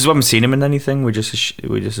 It's because we haven't seen him in anything. We just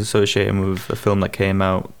associate him with a film that came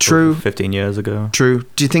out True. 15 years ago. True.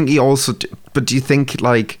 Do you think he also? But do you think,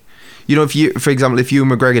 like, if you, for example, if Ewan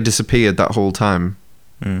McGregor disappeared that whole time,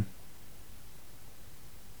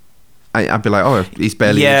 I'd be like, oh, he's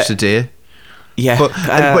barely aged a day. Yeah, but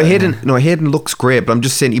Hayden looks great. But I'm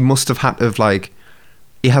just saying, he must have had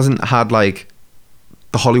he hasn't had like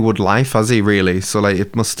the Hollywood life, has he? Really? So like,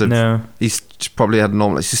 it must have. No. He's probably had a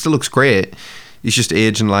normal. He still looks great. He's just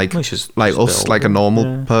aging like us, like a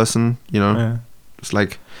normal person, Yeah. It's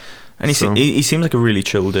like, and he seems like a really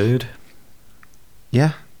chill dude.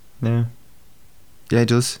 Yeah. Yeah. Yeah, he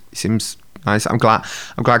does. He seems nice. I'm glad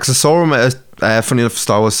because I saw him at a funny enough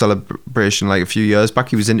Star Wars celebration like a few years back.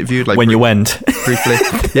 He was interviewed like when you went briefly.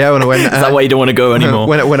 Yeah, when I went. Is that why you don't want to go anymore?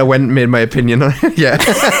 When I went and made my opinion on it. Yeah.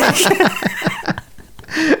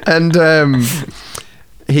 And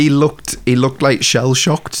he looked like shell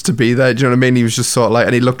shocked to be there. Do you know what I mean? He was just sort of like,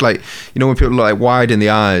 and he looked like, when people look like wide in the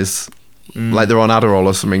eyes, like they're on Adderall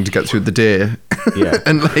or something to get through the day. Yeah.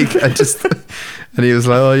 And like and he was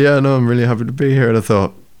like, "Oh yeah, no, I'm really happy to be here." And I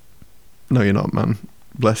thought, "No, you're not, man.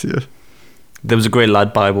 Bless you." There was a great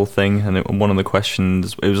lad Bible thing, and one of the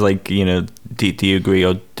questions, it was like, do you agree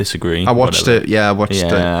or disagree? I watched Whatever. it. Yeah, I watched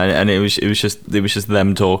it. Yeah, and it was just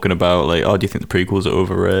them talking about like, oh, do you think the prequels are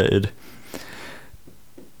overrated?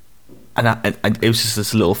 And it was just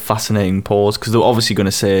this little fascinating pause, because they were obviously going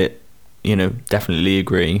to say, definitely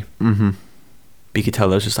agree. Mm-hmm. But you could tell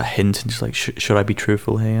there was just a hint, and just like, should I be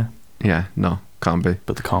truthful here? Yeah, no, can't be.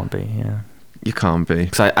 But they can't be, yeah. You can't be.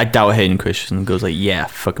 Because I doubt Hayden Christensen goes like, yeah,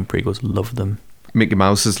 fucking prequels, love them. Mickey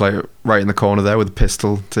Mouse is like right in the corner there with a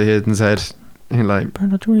pistol to Hayden's head. He's like, better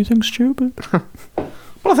not do anything stupid. what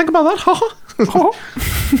do I think about that? Ha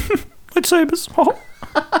Lightsabers.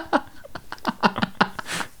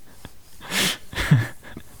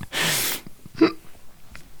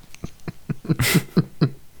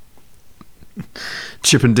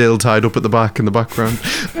 Chip and Dale tied up at the back in the background.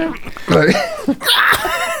 Like,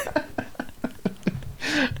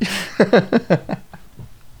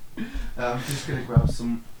 I'm just gonna grab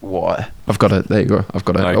some water. I've got it. There you go. I've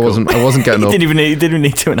got it. Right, I wasn't getting you up. didn't even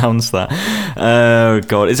need to announce that. Oh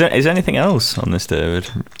God, is there anything else on this, David?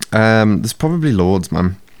 There's probably loads,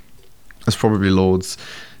 man. There's probably loads.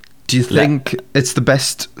 Do you think it's the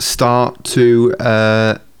best start to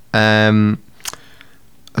a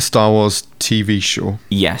Star Wars TV show?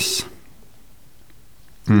 Yes,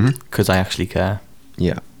 Mm-hmm. because I actually care.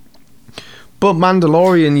 Yeah. But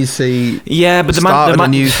Mandalorian, you see, Yeah, but started a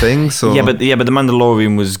new thing. So yeah, but the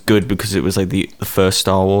Mandalorian was good because it was like the first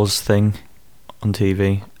Star Wars thing on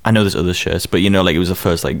TV. I know there's other shows, but like it was the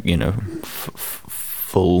first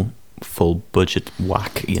full budget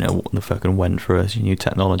whack. The fucking went for us, new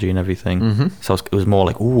technology and everything. Mm-hmm. So it was more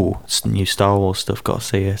like, ooh, it's new Star Wars stuff. Got to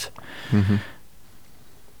see it. Mm-hmm.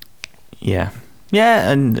 Yeah,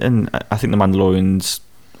 and I think the Mandalorian's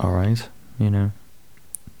all right.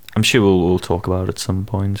 I'm sure we'll talk about it at some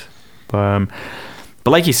point. But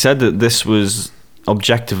like you said, that this was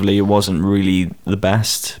objectively, it wasn't really the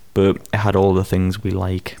best, but it had all the things we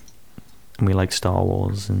like, and we like Star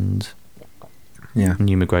Wars, and Yeah.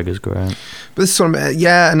 Ewan McGregor's great. But this one,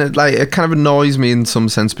 yeah, and it kind of annoys me in some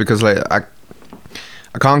sense because I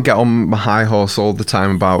can't get on my high horse all the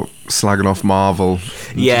time about slagging off Marvel.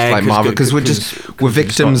 Yeah, just like Marvel because we're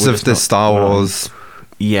victims of the Star Wars.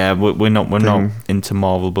 Yeah, we're not into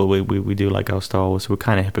Marvel, but we do like our Star Wars. So we're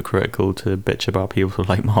kind of hypocritical to bitch about people who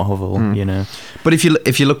like Marvel, But if you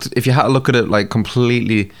had to look at it like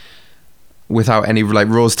completely without any like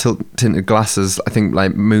rose tinted glasses, I think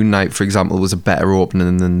like Moon Knight, for example, was a better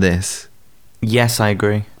opening than this. Yes, I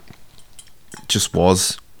agree. It just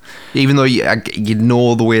was, even though you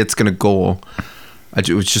know the way it's gonna go.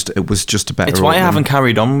 It was just a better. It's why opening. I haven't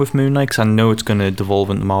carried on with Moon Knight, because I know it's gonna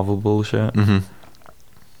devolve into Marvel bullshit. Mm-hmm.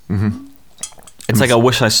 Mm-hmm. It's like I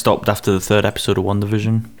wish I stopped after the third episode of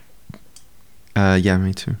WandaVision. Yeah,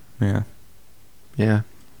 me too. Yeah. Yeah.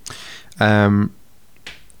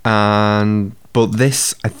 But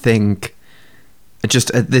this, I think,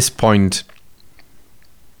 just at this point,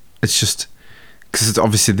 it's just because it's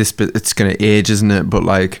obviously this bit. It's going to age, isn't it? But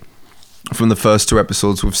like from the first two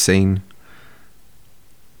episodes we've seen,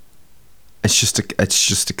 it's just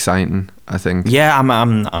exciting. I think. Yeah,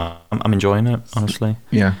 I'm enjoying it, honestly.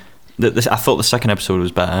 Yeah. I thought the second episode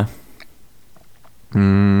was better. I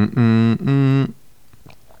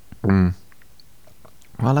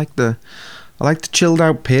like the chilled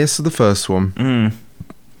out pace of the first one.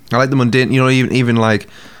 I like the mundane, even like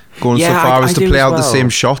going so far as to play out the same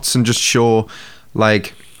shots and just show,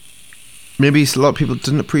 like, maybe a lot of people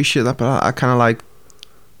didn't appreciate that, but I kind of like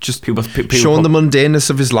just people showing the mundaneness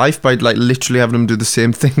of his life by like literally having him do the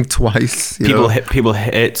same thing twice. People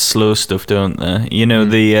hit slow stuff, don't they?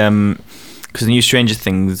 Because the new Stranger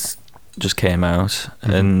Things just came out,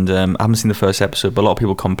 and I haven't seen the first episode, but a lot of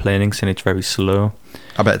people complaining, saying it's very slow.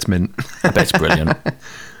 I bet it's mint. I bet it's brilliant. I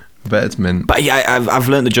bet it's mint. But yeah, I've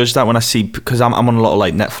learned to judge that when I see, because I'm on a lot of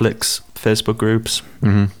like Netflix Facebook groups,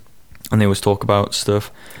 and they always talk about stuff.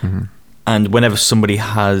 And whenever somebody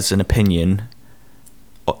has an opinion,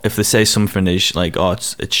 if they say something is like, oh,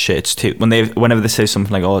 it's shit, it's too, whenever they say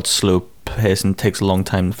something like, oh, it's slow pace and takes a long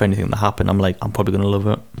time for anything to happen, I'm like, I'm probably gonna love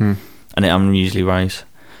it, and I'm usually right.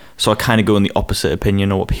 So I kind of go in the opposite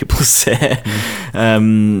opinion of what people say.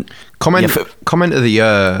 Comment of the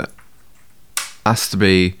year has to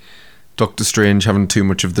be Doctor Strange having too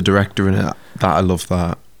much of the director in it. That I love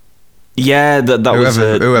that. Yeah, that was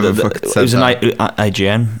whoever fucking said it was that. an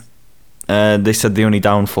IGN They said the only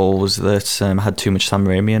downfall was that it had too much Sam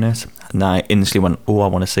Raimi in it, and I instantly went, "Oh, I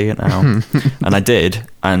want to see it now," and I did.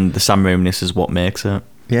 And the Sam Raimi-ness is what makes it.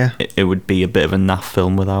 Yeah, It would be a bit of a naff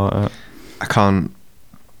film without it. I can't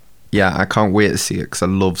wait to see it because I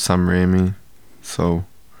love Sam Raimi. So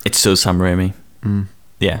It's so Sam Raimi. mm.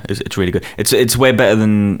 Yeah, it's really good. It's way better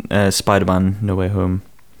than Spider-Man: No Way Home.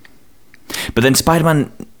 But then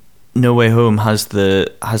Spider-Man: No Way Home has the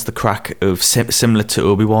crack of similar to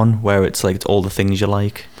Obi-Wan, where it's like it's all the things you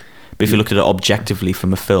like. But if you look at it objectively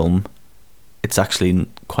from a film, it's actually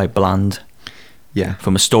quite bland Yeah,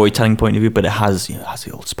 from a storytelling point of view. But it has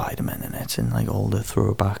the old Spider-Man in it and like all the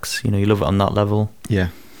throwbacks. You love it on that level. yeah,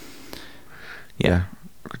 Yeah.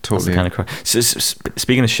 totally. That's the kind of crack. So,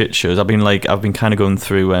 speaking of shit shows, I've been kind of going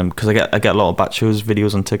through because I get a lot of Batshow's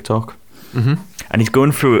videos on TikTok. Mm-hmm. And he's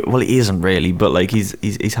going through it. Well, he isn't really, but like he's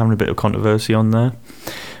having a bit of controversy on there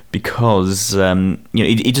because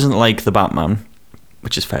he doesn't like the Batman,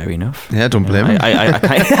 which is fair enough. Yeah, don't blame him. I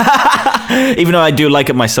can't, even though I do like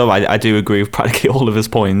it myself, I do agree with practically all of his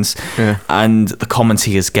points. Yeah. And the comments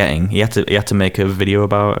he is getting, he had to make a video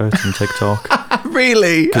about it on TikTok.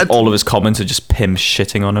 Really? 'Cause all of his comments are just Pim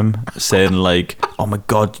shitting on him, saying like, "Oh my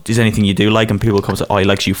god, is there anything you do like?" And people come say, "Oh, he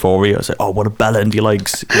likes Euphoria." I was like, "Oh, what a bellend! He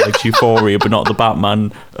likes Euphoria, but not the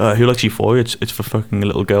Batman. Who likes Euphoria? It's for fucking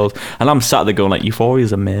little girls." And I'm sat there going like, "Euphoria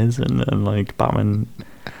is amazing," and like Batman.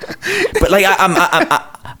 But like,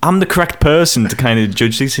 I'm the correct person to kind of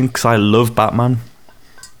judge these things because I love Batman.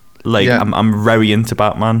 Like, Yeah. I'm very into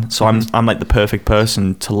Batman, so I'm like the perfect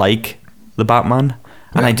person to like the Batman.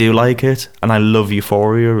 And I do like it, and I love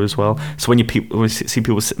Euphoria as well. So when you see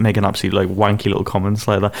people making absolutely like wanky little comments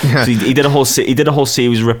like that, Yeah. so he did a whole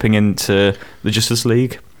series ripping into the Justice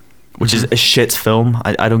League, which is a shit film.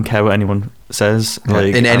 I don't care what anyone says. Yeah.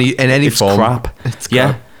 Like in any it's form, crap. it's Yeah,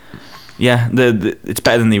 crap. yeah. It's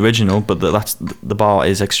better than the original, but the bar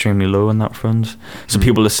is extremely low on that front. So Mm.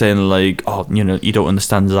 people are saying like, "Oh, you don't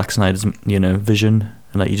understand Zack Snyder's vision."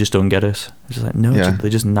 And like you just don't get it. It's just like no, Yeah. they're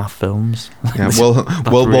just naff films. Yeah, well, That's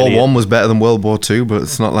World really War One was better than World War Two, but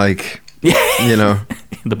it's not like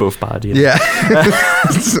they're both bad. Yeah.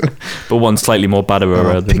 But one's slightly more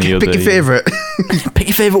badderer than the other. Pick your favourite. Pick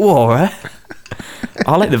your favourite war, eh?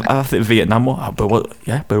 I think the Vietnam War, but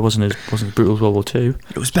it wasn't as brutal as World War Two.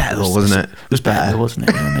 It was better though, wasn't it? It was better, wasn't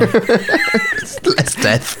it? You know what I mean? Less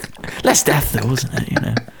death. Less death though, wasn't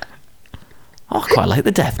it? I quite like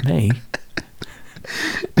the death, me.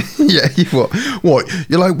 Yeah, what?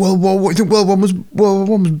 You're like World War? What? You think World War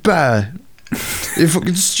One was better? You're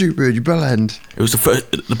fucking stupid. You bellend. It was the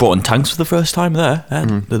first. They brought in tanks for the first time there.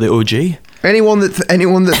 They're the OG. Anyone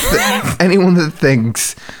that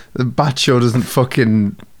thinks the Batshov doesn't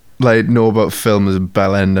fucking like know about film is a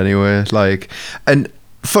bellend anyway. Like, and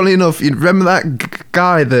funny enough, you remember that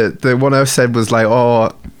guy that the one I said was like,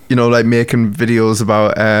 like making videos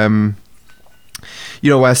about where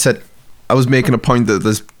I said I was making a point that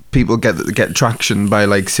there's people get traction by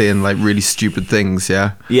like saying like really stupid things.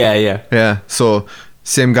 Yeah. Yeah. So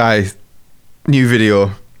same guy, new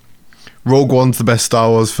video. Rogue One's the best Star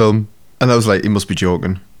Wars film, and I was like, he must be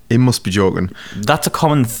joking. That's a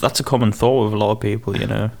common thought with a lot of people.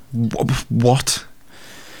 What?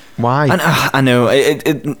 Why? And I know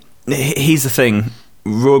here's the thing.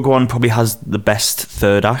 Rogue One probably has the best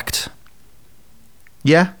third act.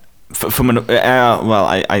 Yeah. From I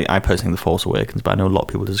personally think The Force Awakens, but I know a lot of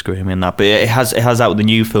people disagree with me on that. But it has out with the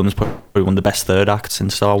new films probably one of the best third acts in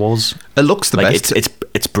Star Wars. It looks the best.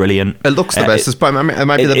 It's brilliant. It looks the best. It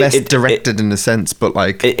might be the best directed in a sense, but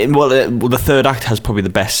like the third act has probably the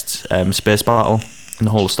best space battle in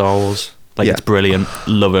the whole of Star Wars. Like it's brilliant,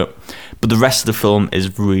 love it. But the rest of the film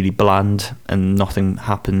is really bland and nothing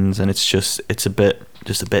happens, and it's a bit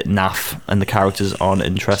naff, and the characters aren't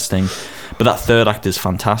interesting. But that third act is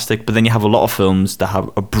fantastic. But then you have a lot of films that are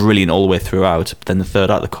brilliant all the way throughout, but then the third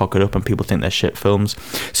act they cock it up and people think they're shit films.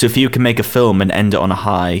 So if you can make a film and end it on a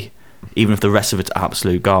high, even if the rest of it's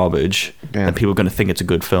absolute garbage, then people are going to think it's a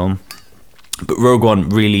good film. But Rogue One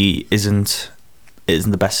really isn't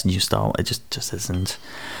the best new Star Wars. It just isn't.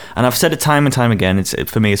 And I've said it time and time again.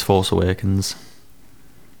 For me, it's Force Awakens.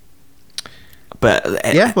 But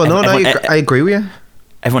I agree with you.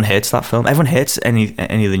 Everyone hates that film. Everyone hates any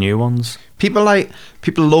of the new ones. People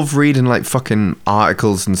love reading like fucking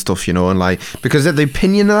articles and stuff, and like because of the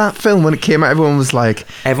opinion of that film when it came out, everyone was like,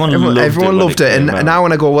 everyone loved it. And now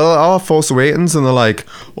when I go, Force Awakens, and they're like,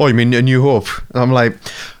 oh, you mean A New Hope? And I'm like,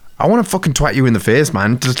 I want to fucking twat you in the face,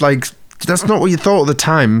 man. Just like that's not what you thought at the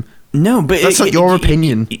time. No, but that's not your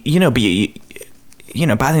opinion. But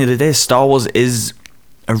by the end of the day, Star Wars is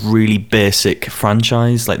a really basic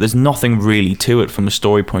franchise. Like, there's nothing really to it from a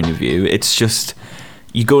story point of view. It's just,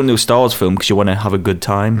 you go into a Star Wars film because you want to have a good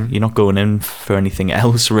time. You're not going in for anything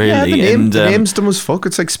else, really. Yeah, the name's dumb as fuck.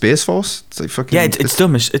 It's like Space Force. It's like fucking. Yeah, it's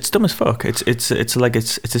dumb as fuck. It's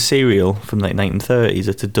a serial from like 1930s.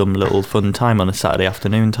 It's a dumb little fun time on a Saturday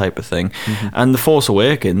afternoon type of thing. And The Force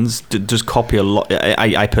Awakens does copy a lot.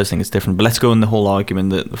 I personally think it's different, but let's go in the whole argument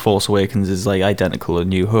that The Force Awakens is like identical to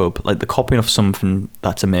New Hope. Like, the copying of something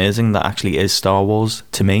that's amazing that actually is Star Wars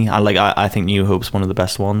to me. I think New Hope's one of the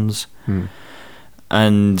best ones.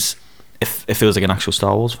 And it feels like an actual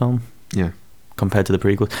Star Wars film. Yeah. Compared to the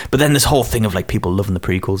prequels. But then this whole thing of like people loving the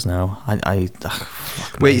prequels now.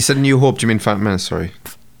 Wait, you said New Hope, do you mean Phantom Menace? Sorry.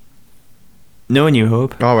 No, New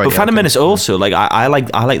Hope. Oh, right, but yeah, Phantom okay. Menace also, like, I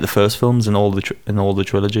like the first films in all the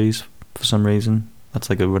trilogies for some reason. That's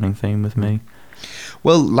like a running theme with me.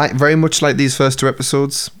 Well, like very much like these first 2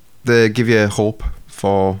 episodes, they give you hope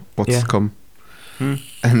for what's to come.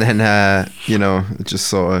 And then it just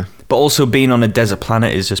sort of. But also, being on a desert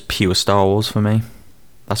planet is just pure Star Wars for me.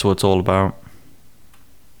 That's what it's all about.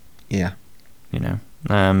 Yeah.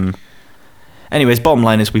 Anyways, bottom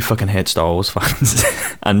line is we fucking hate Star Wars fans,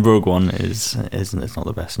 and Rogue One is not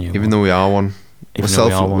the best new one. Even though we are one. We're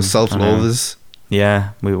self-loathers.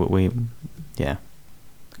 Yeah, we yeah.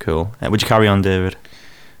 Cool. Would you carry on, David?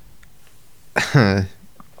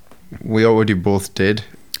 We already both did.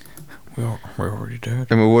 We already did.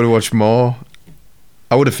 And we would have watched more.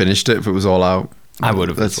 I would have finished it if it was all out. I would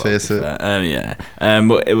have. Let's face it. Yeah.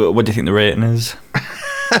 What do you think the rating is?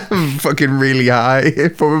 Fucking really high,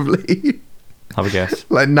 probably. Have a guess.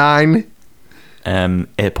 Like 9.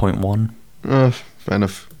 8.1. Oh, fair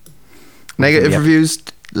enough. Negative reviews,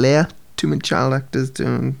 Leia? Too many child actors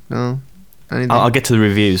doing anything? I'll get to the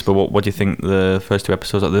reviews, but what do you think the first 2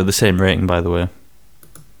 episodes are? They're the same rating, by the way.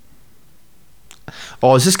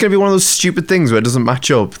 Oh, is this going to be one of those stupid things where it doesn't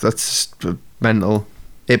match up? That's just mental.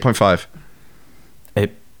 8.5.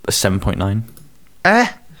 7.9.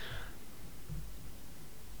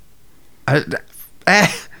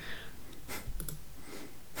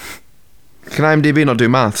 Can IMDb not do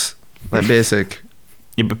maths? Like basic?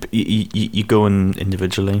 You go in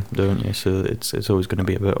individually, don't you? So it's always going to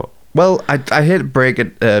be a bit. Well, I hate to break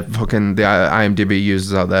it, fucking the IMDb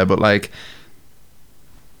users out there, but like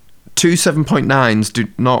 2 7.9s do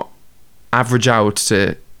not average out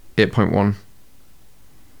to 8.1.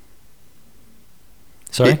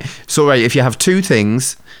 Sorry. So right, if you have 2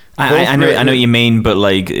 things. I know what you mean, but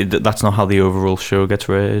like that's not how the overall show gets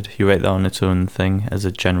rated. You rate that on its own thing as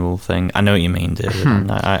a general thing. I know what you mean, David.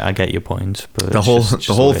 And I get your point, but the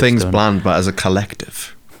whole thing's bland, but as a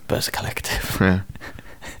collective. Yeah.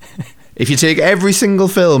 If you take every single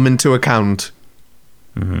film into account,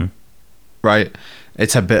 right,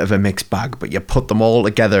 it's a bit of a mixed bag. But you put them all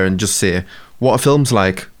together and just say, what a film's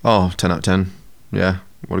like. Oh, 10 out of 10. Yeah,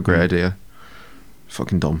 what a great idea.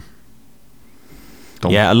 Fucking dumb.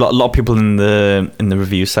 Yeah, a lot of people in the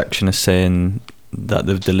review section are saying that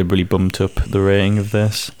they've deliberately bumped up the rating of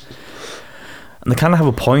this, and they kind of have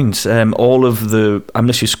a point. I'm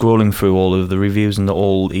literally scrolling through all of the reviews, and they're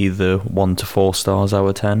all either 1 to 4 stars out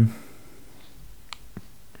of 10.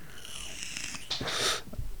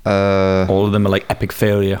 All of them are like epic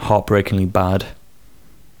failure, heartbreakingly bad,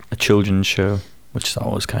 a children's show, which Star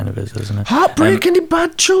Wars kind of is, isn't it? Heartbreakingly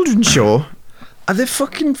bad children's show? Are they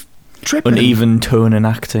fucking tripping? Uneven tone and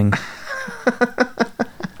acting.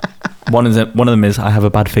 One of them is, I have a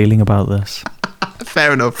bad feeling about this.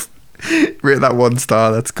 Fair enough. Rate that 1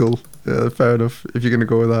 star. That's cool. Yeah, fair enough. If you're gonna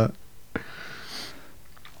go with that,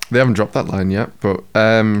 they haven't dropped that line yet. But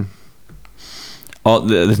oh,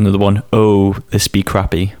 there's another one. Oh, this be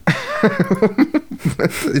crappy.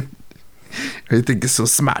 I think it's so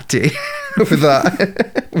smarty with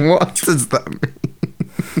that. What does that mean?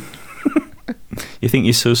 You think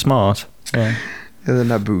you're so smart? Yeah. Yeah, the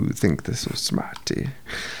Naboo think they're so smarty.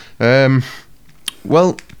 Well,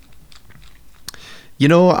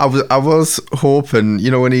 I was hoping,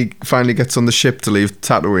 when he finally gets on the ship to leave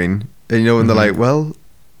Tatooine, and and they're like, well,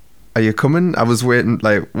 are you coming? I was waiting,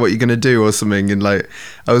 like, what are you gonna do or something, and like,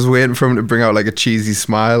 I was waiting for him to bring out like a cheesy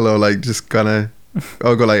smile or like just kind of,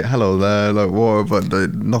 or go like, hello there, like what, but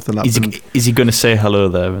nothing happened. Is he gonna say hello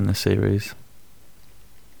there in the series?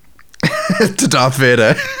 To Darth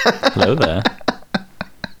Vader. Hello there.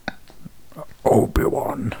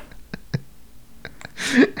 Obi-Wan.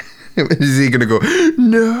 Is he gonna go,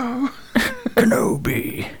 no?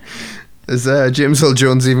 Kenobi. Is James Earl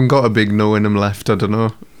Jones even got a big no in him left? I don't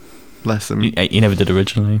know. Bless him. He never did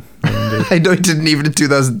originally. I know he didn't even in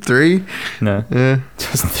 2003. No. Yeah.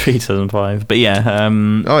 2003, 2005. But yeah.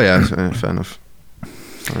 Oh yeah, fair enough.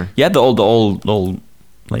 Yeah, they're all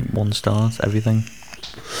like 1 stars, everything.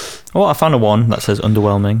 Oh, I found a 1 that says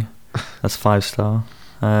underwhelming. That's 5 star.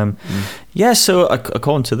 Yeah, so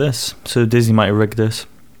according to this, so Disney might have rigged this,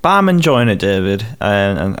 but I'm enjoying it, David,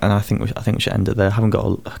 and I think we should end it there. I haven't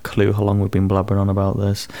got a clue how long we've been blabbering on about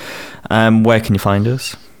this. Where can you find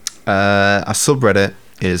us? Our subreddit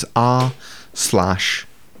is r/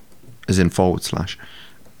 as in /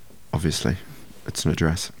 obviously it's an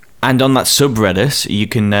address. And on that subreddit, you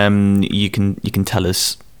can tell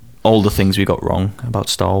us all the things we got wrong about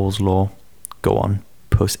Star Wars lore. Go on,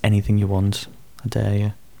 post anything you want. I dare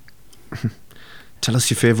you. Tell us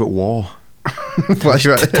your favourite war.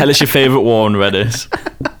 Tell us your favourite war on Reddit.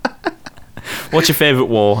 What's your favourite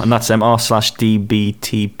war? And that's r/DBTP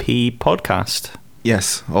podcast.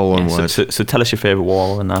 Yes, all one word. So tell us your favourite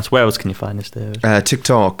war and that. Where else can you find us, David?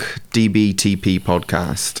 TikTok, DBTP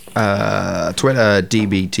podcast. Twitter,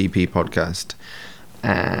 DBTP podcast.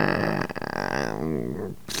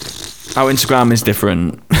 Our Instagram is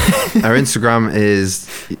different. Our Instagram is,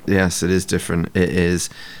 yes, it is different. It is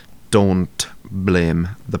Don't Blame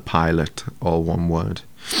the Pilot, all one word.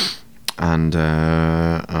 And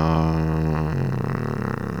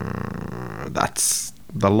that's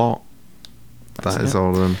the lot. That is all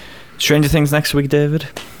of them. Stranger Things next week, David?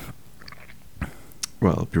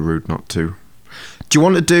 Well, it'd be rude not to. Do you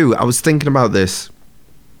want to do, I was thinking about this.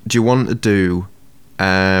 Do you want to do,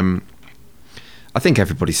 I think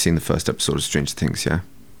everybody's seen the first episode of Stranger Things, yeah?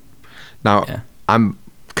 Now, Yeah. I'm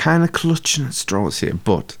kind of clutching at straws here,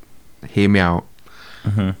 but hear me out.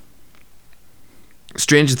 Mm-hmm.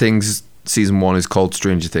 Stranger Things season 1 is called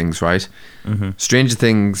Stranger Things, right? Mm-hmm. Stranger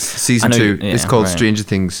Things season 2 is called right. Stranger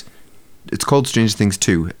Things. It's called Stranger Things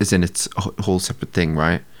 2, as in it's a whole separate thing,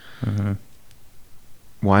 right? Mm-hmm.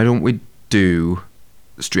 Why don't we do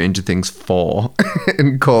Stranger Things 4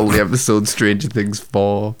 and call the episode Stranger Things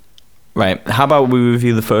 4? Right, how about we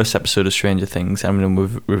review the first episode of Stranger Things and then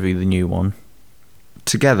we'll review the new one?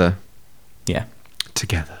 Together? Yeah.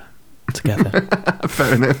 Together.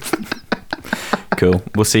 Fair enough. Cool.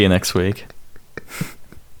 We'll see you next week.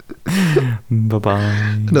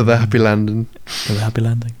 Bye-bye. Another happy landing. Another happy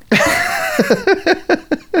landing.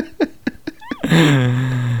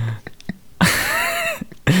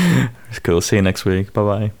 It's cool. See you next week.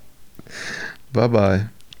 Bye-bye. Bye-bye,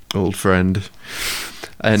 old friend.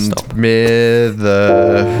 And Stop. may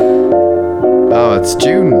the... Oh, it's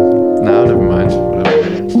June. No, never mind.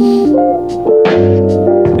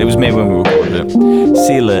 It was me when we recorded it.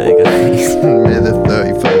 See you later, guys. May the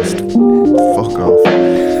 31st